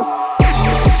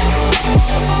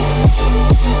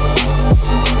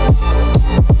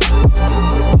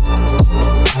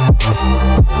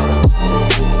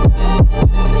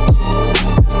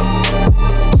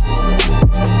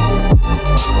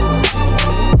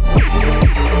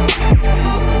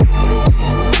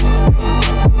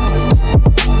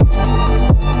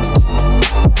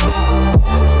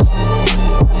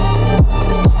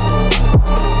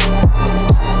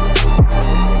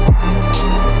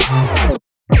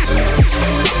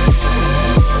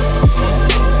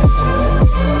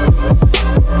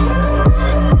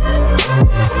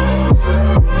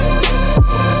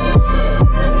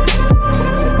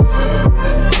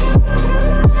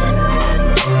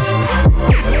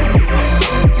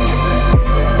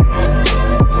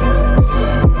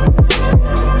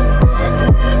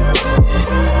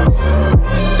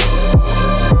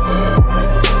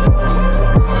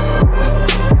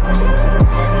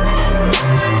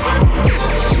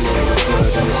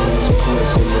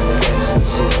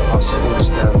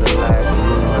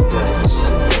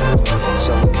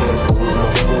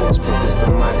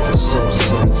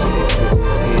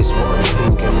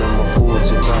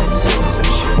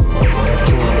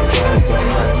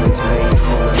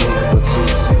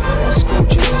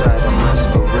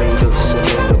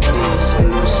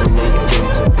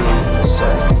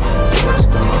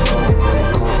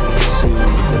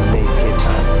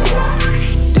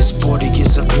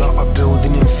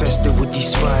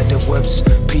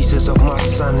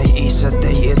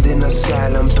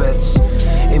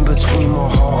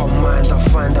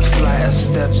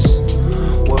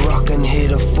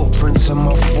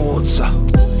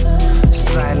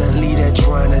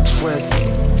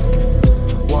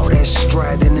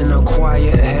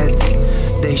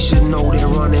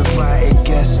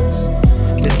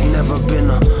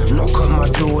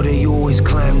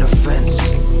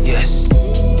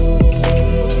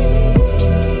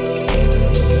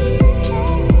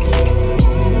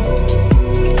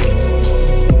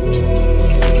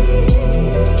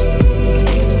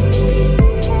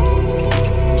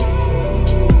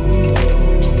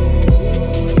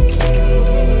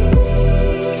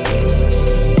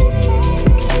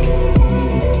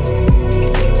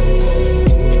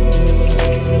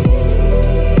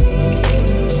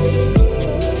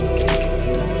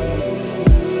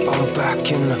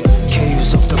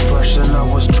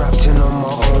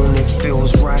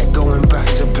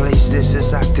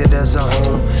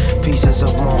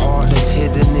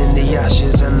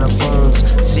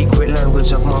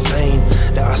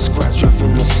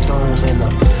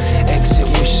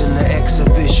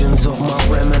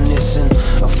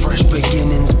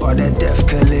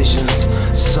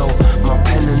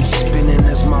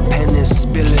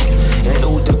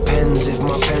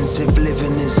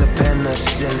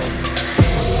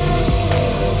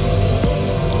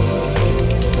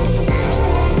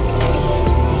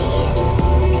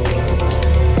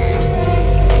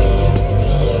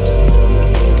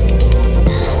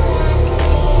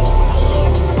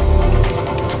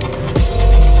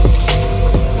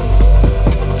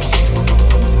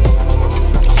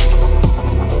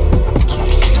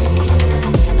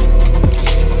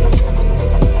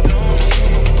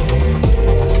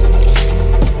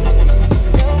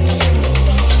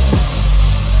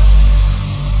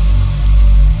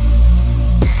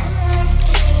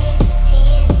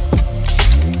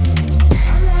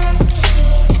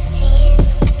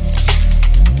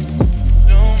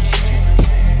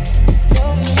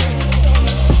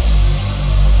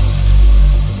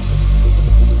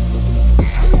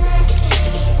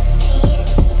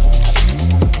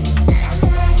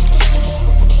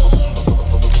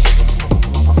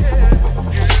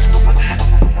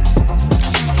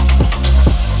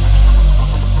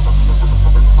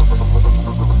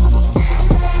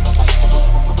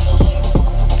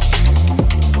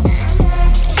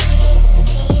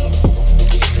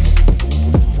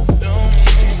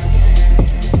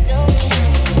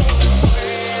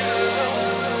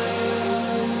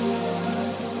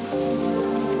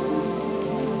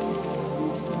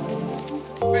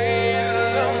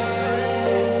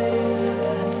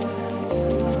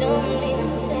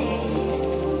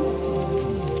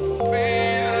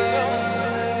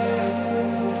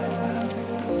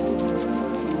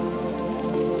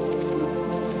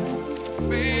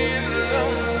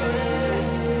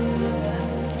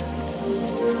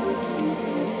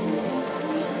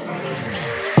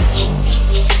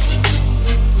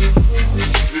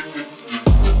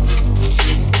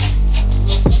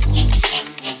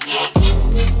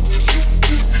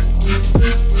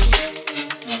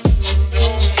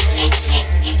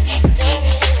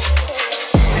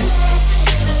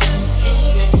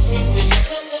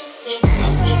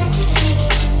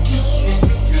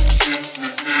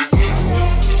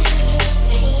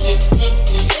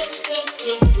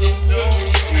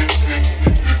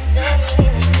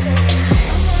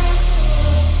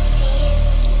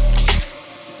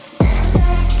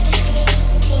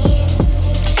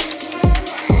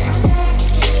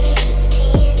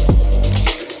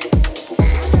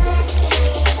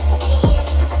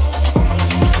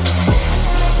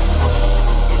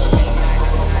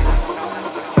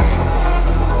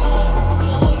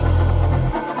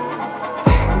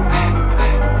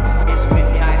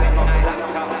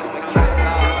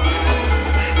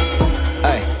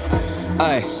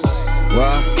 Aye,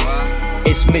 what?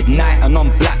 It's midnight and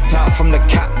I'm blacked out from the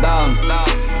cap down.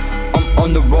 I'm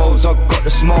on the roads, I got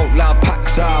the smoke, loud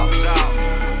packs out.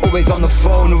 Always on the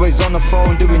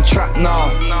phone, doing trap now.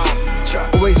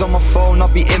 Always on my phone,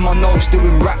 I'll be in my notes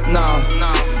doing rap now.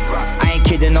 I ain't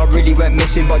kidding, I really went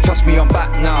missing, but trust me, I'm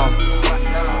back now.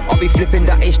 I'll be flipping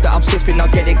that ish that I'm sipping,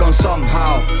 I'll get it gone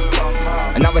somehow.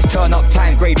 And now it's turn up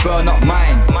time, grade burn up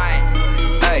mine.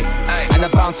 Ay. And the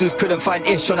bouncers couldn't find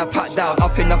ish on a pat down.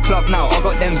 Up in the club now, I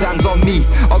got them Zans on me.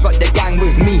 I got the gang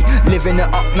with me, living it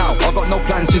up now. I got no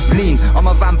plans, just lean. I'm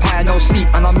a vampire, no sleep.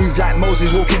 And I move like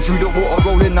Moses walking through the water,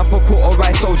 rolling up a quarter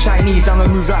right, so Chinese. And I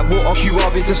move like water,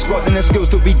 QR is the squad. And the skills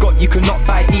that we got, you cannot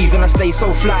buy these. And I stay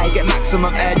so fly, get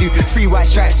maximum airdo. 3 white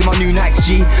stripes in my new Nikes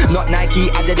G. Not Nike,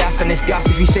 Adidas and it's gas.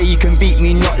 If you say you can beat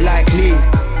me, not likely.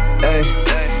 Ay,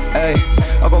 ay,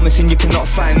 I go missing, you cannot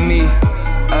find me.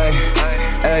 Ay,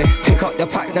 ay, pick up the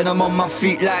pack, then I'm on my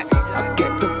feet like I get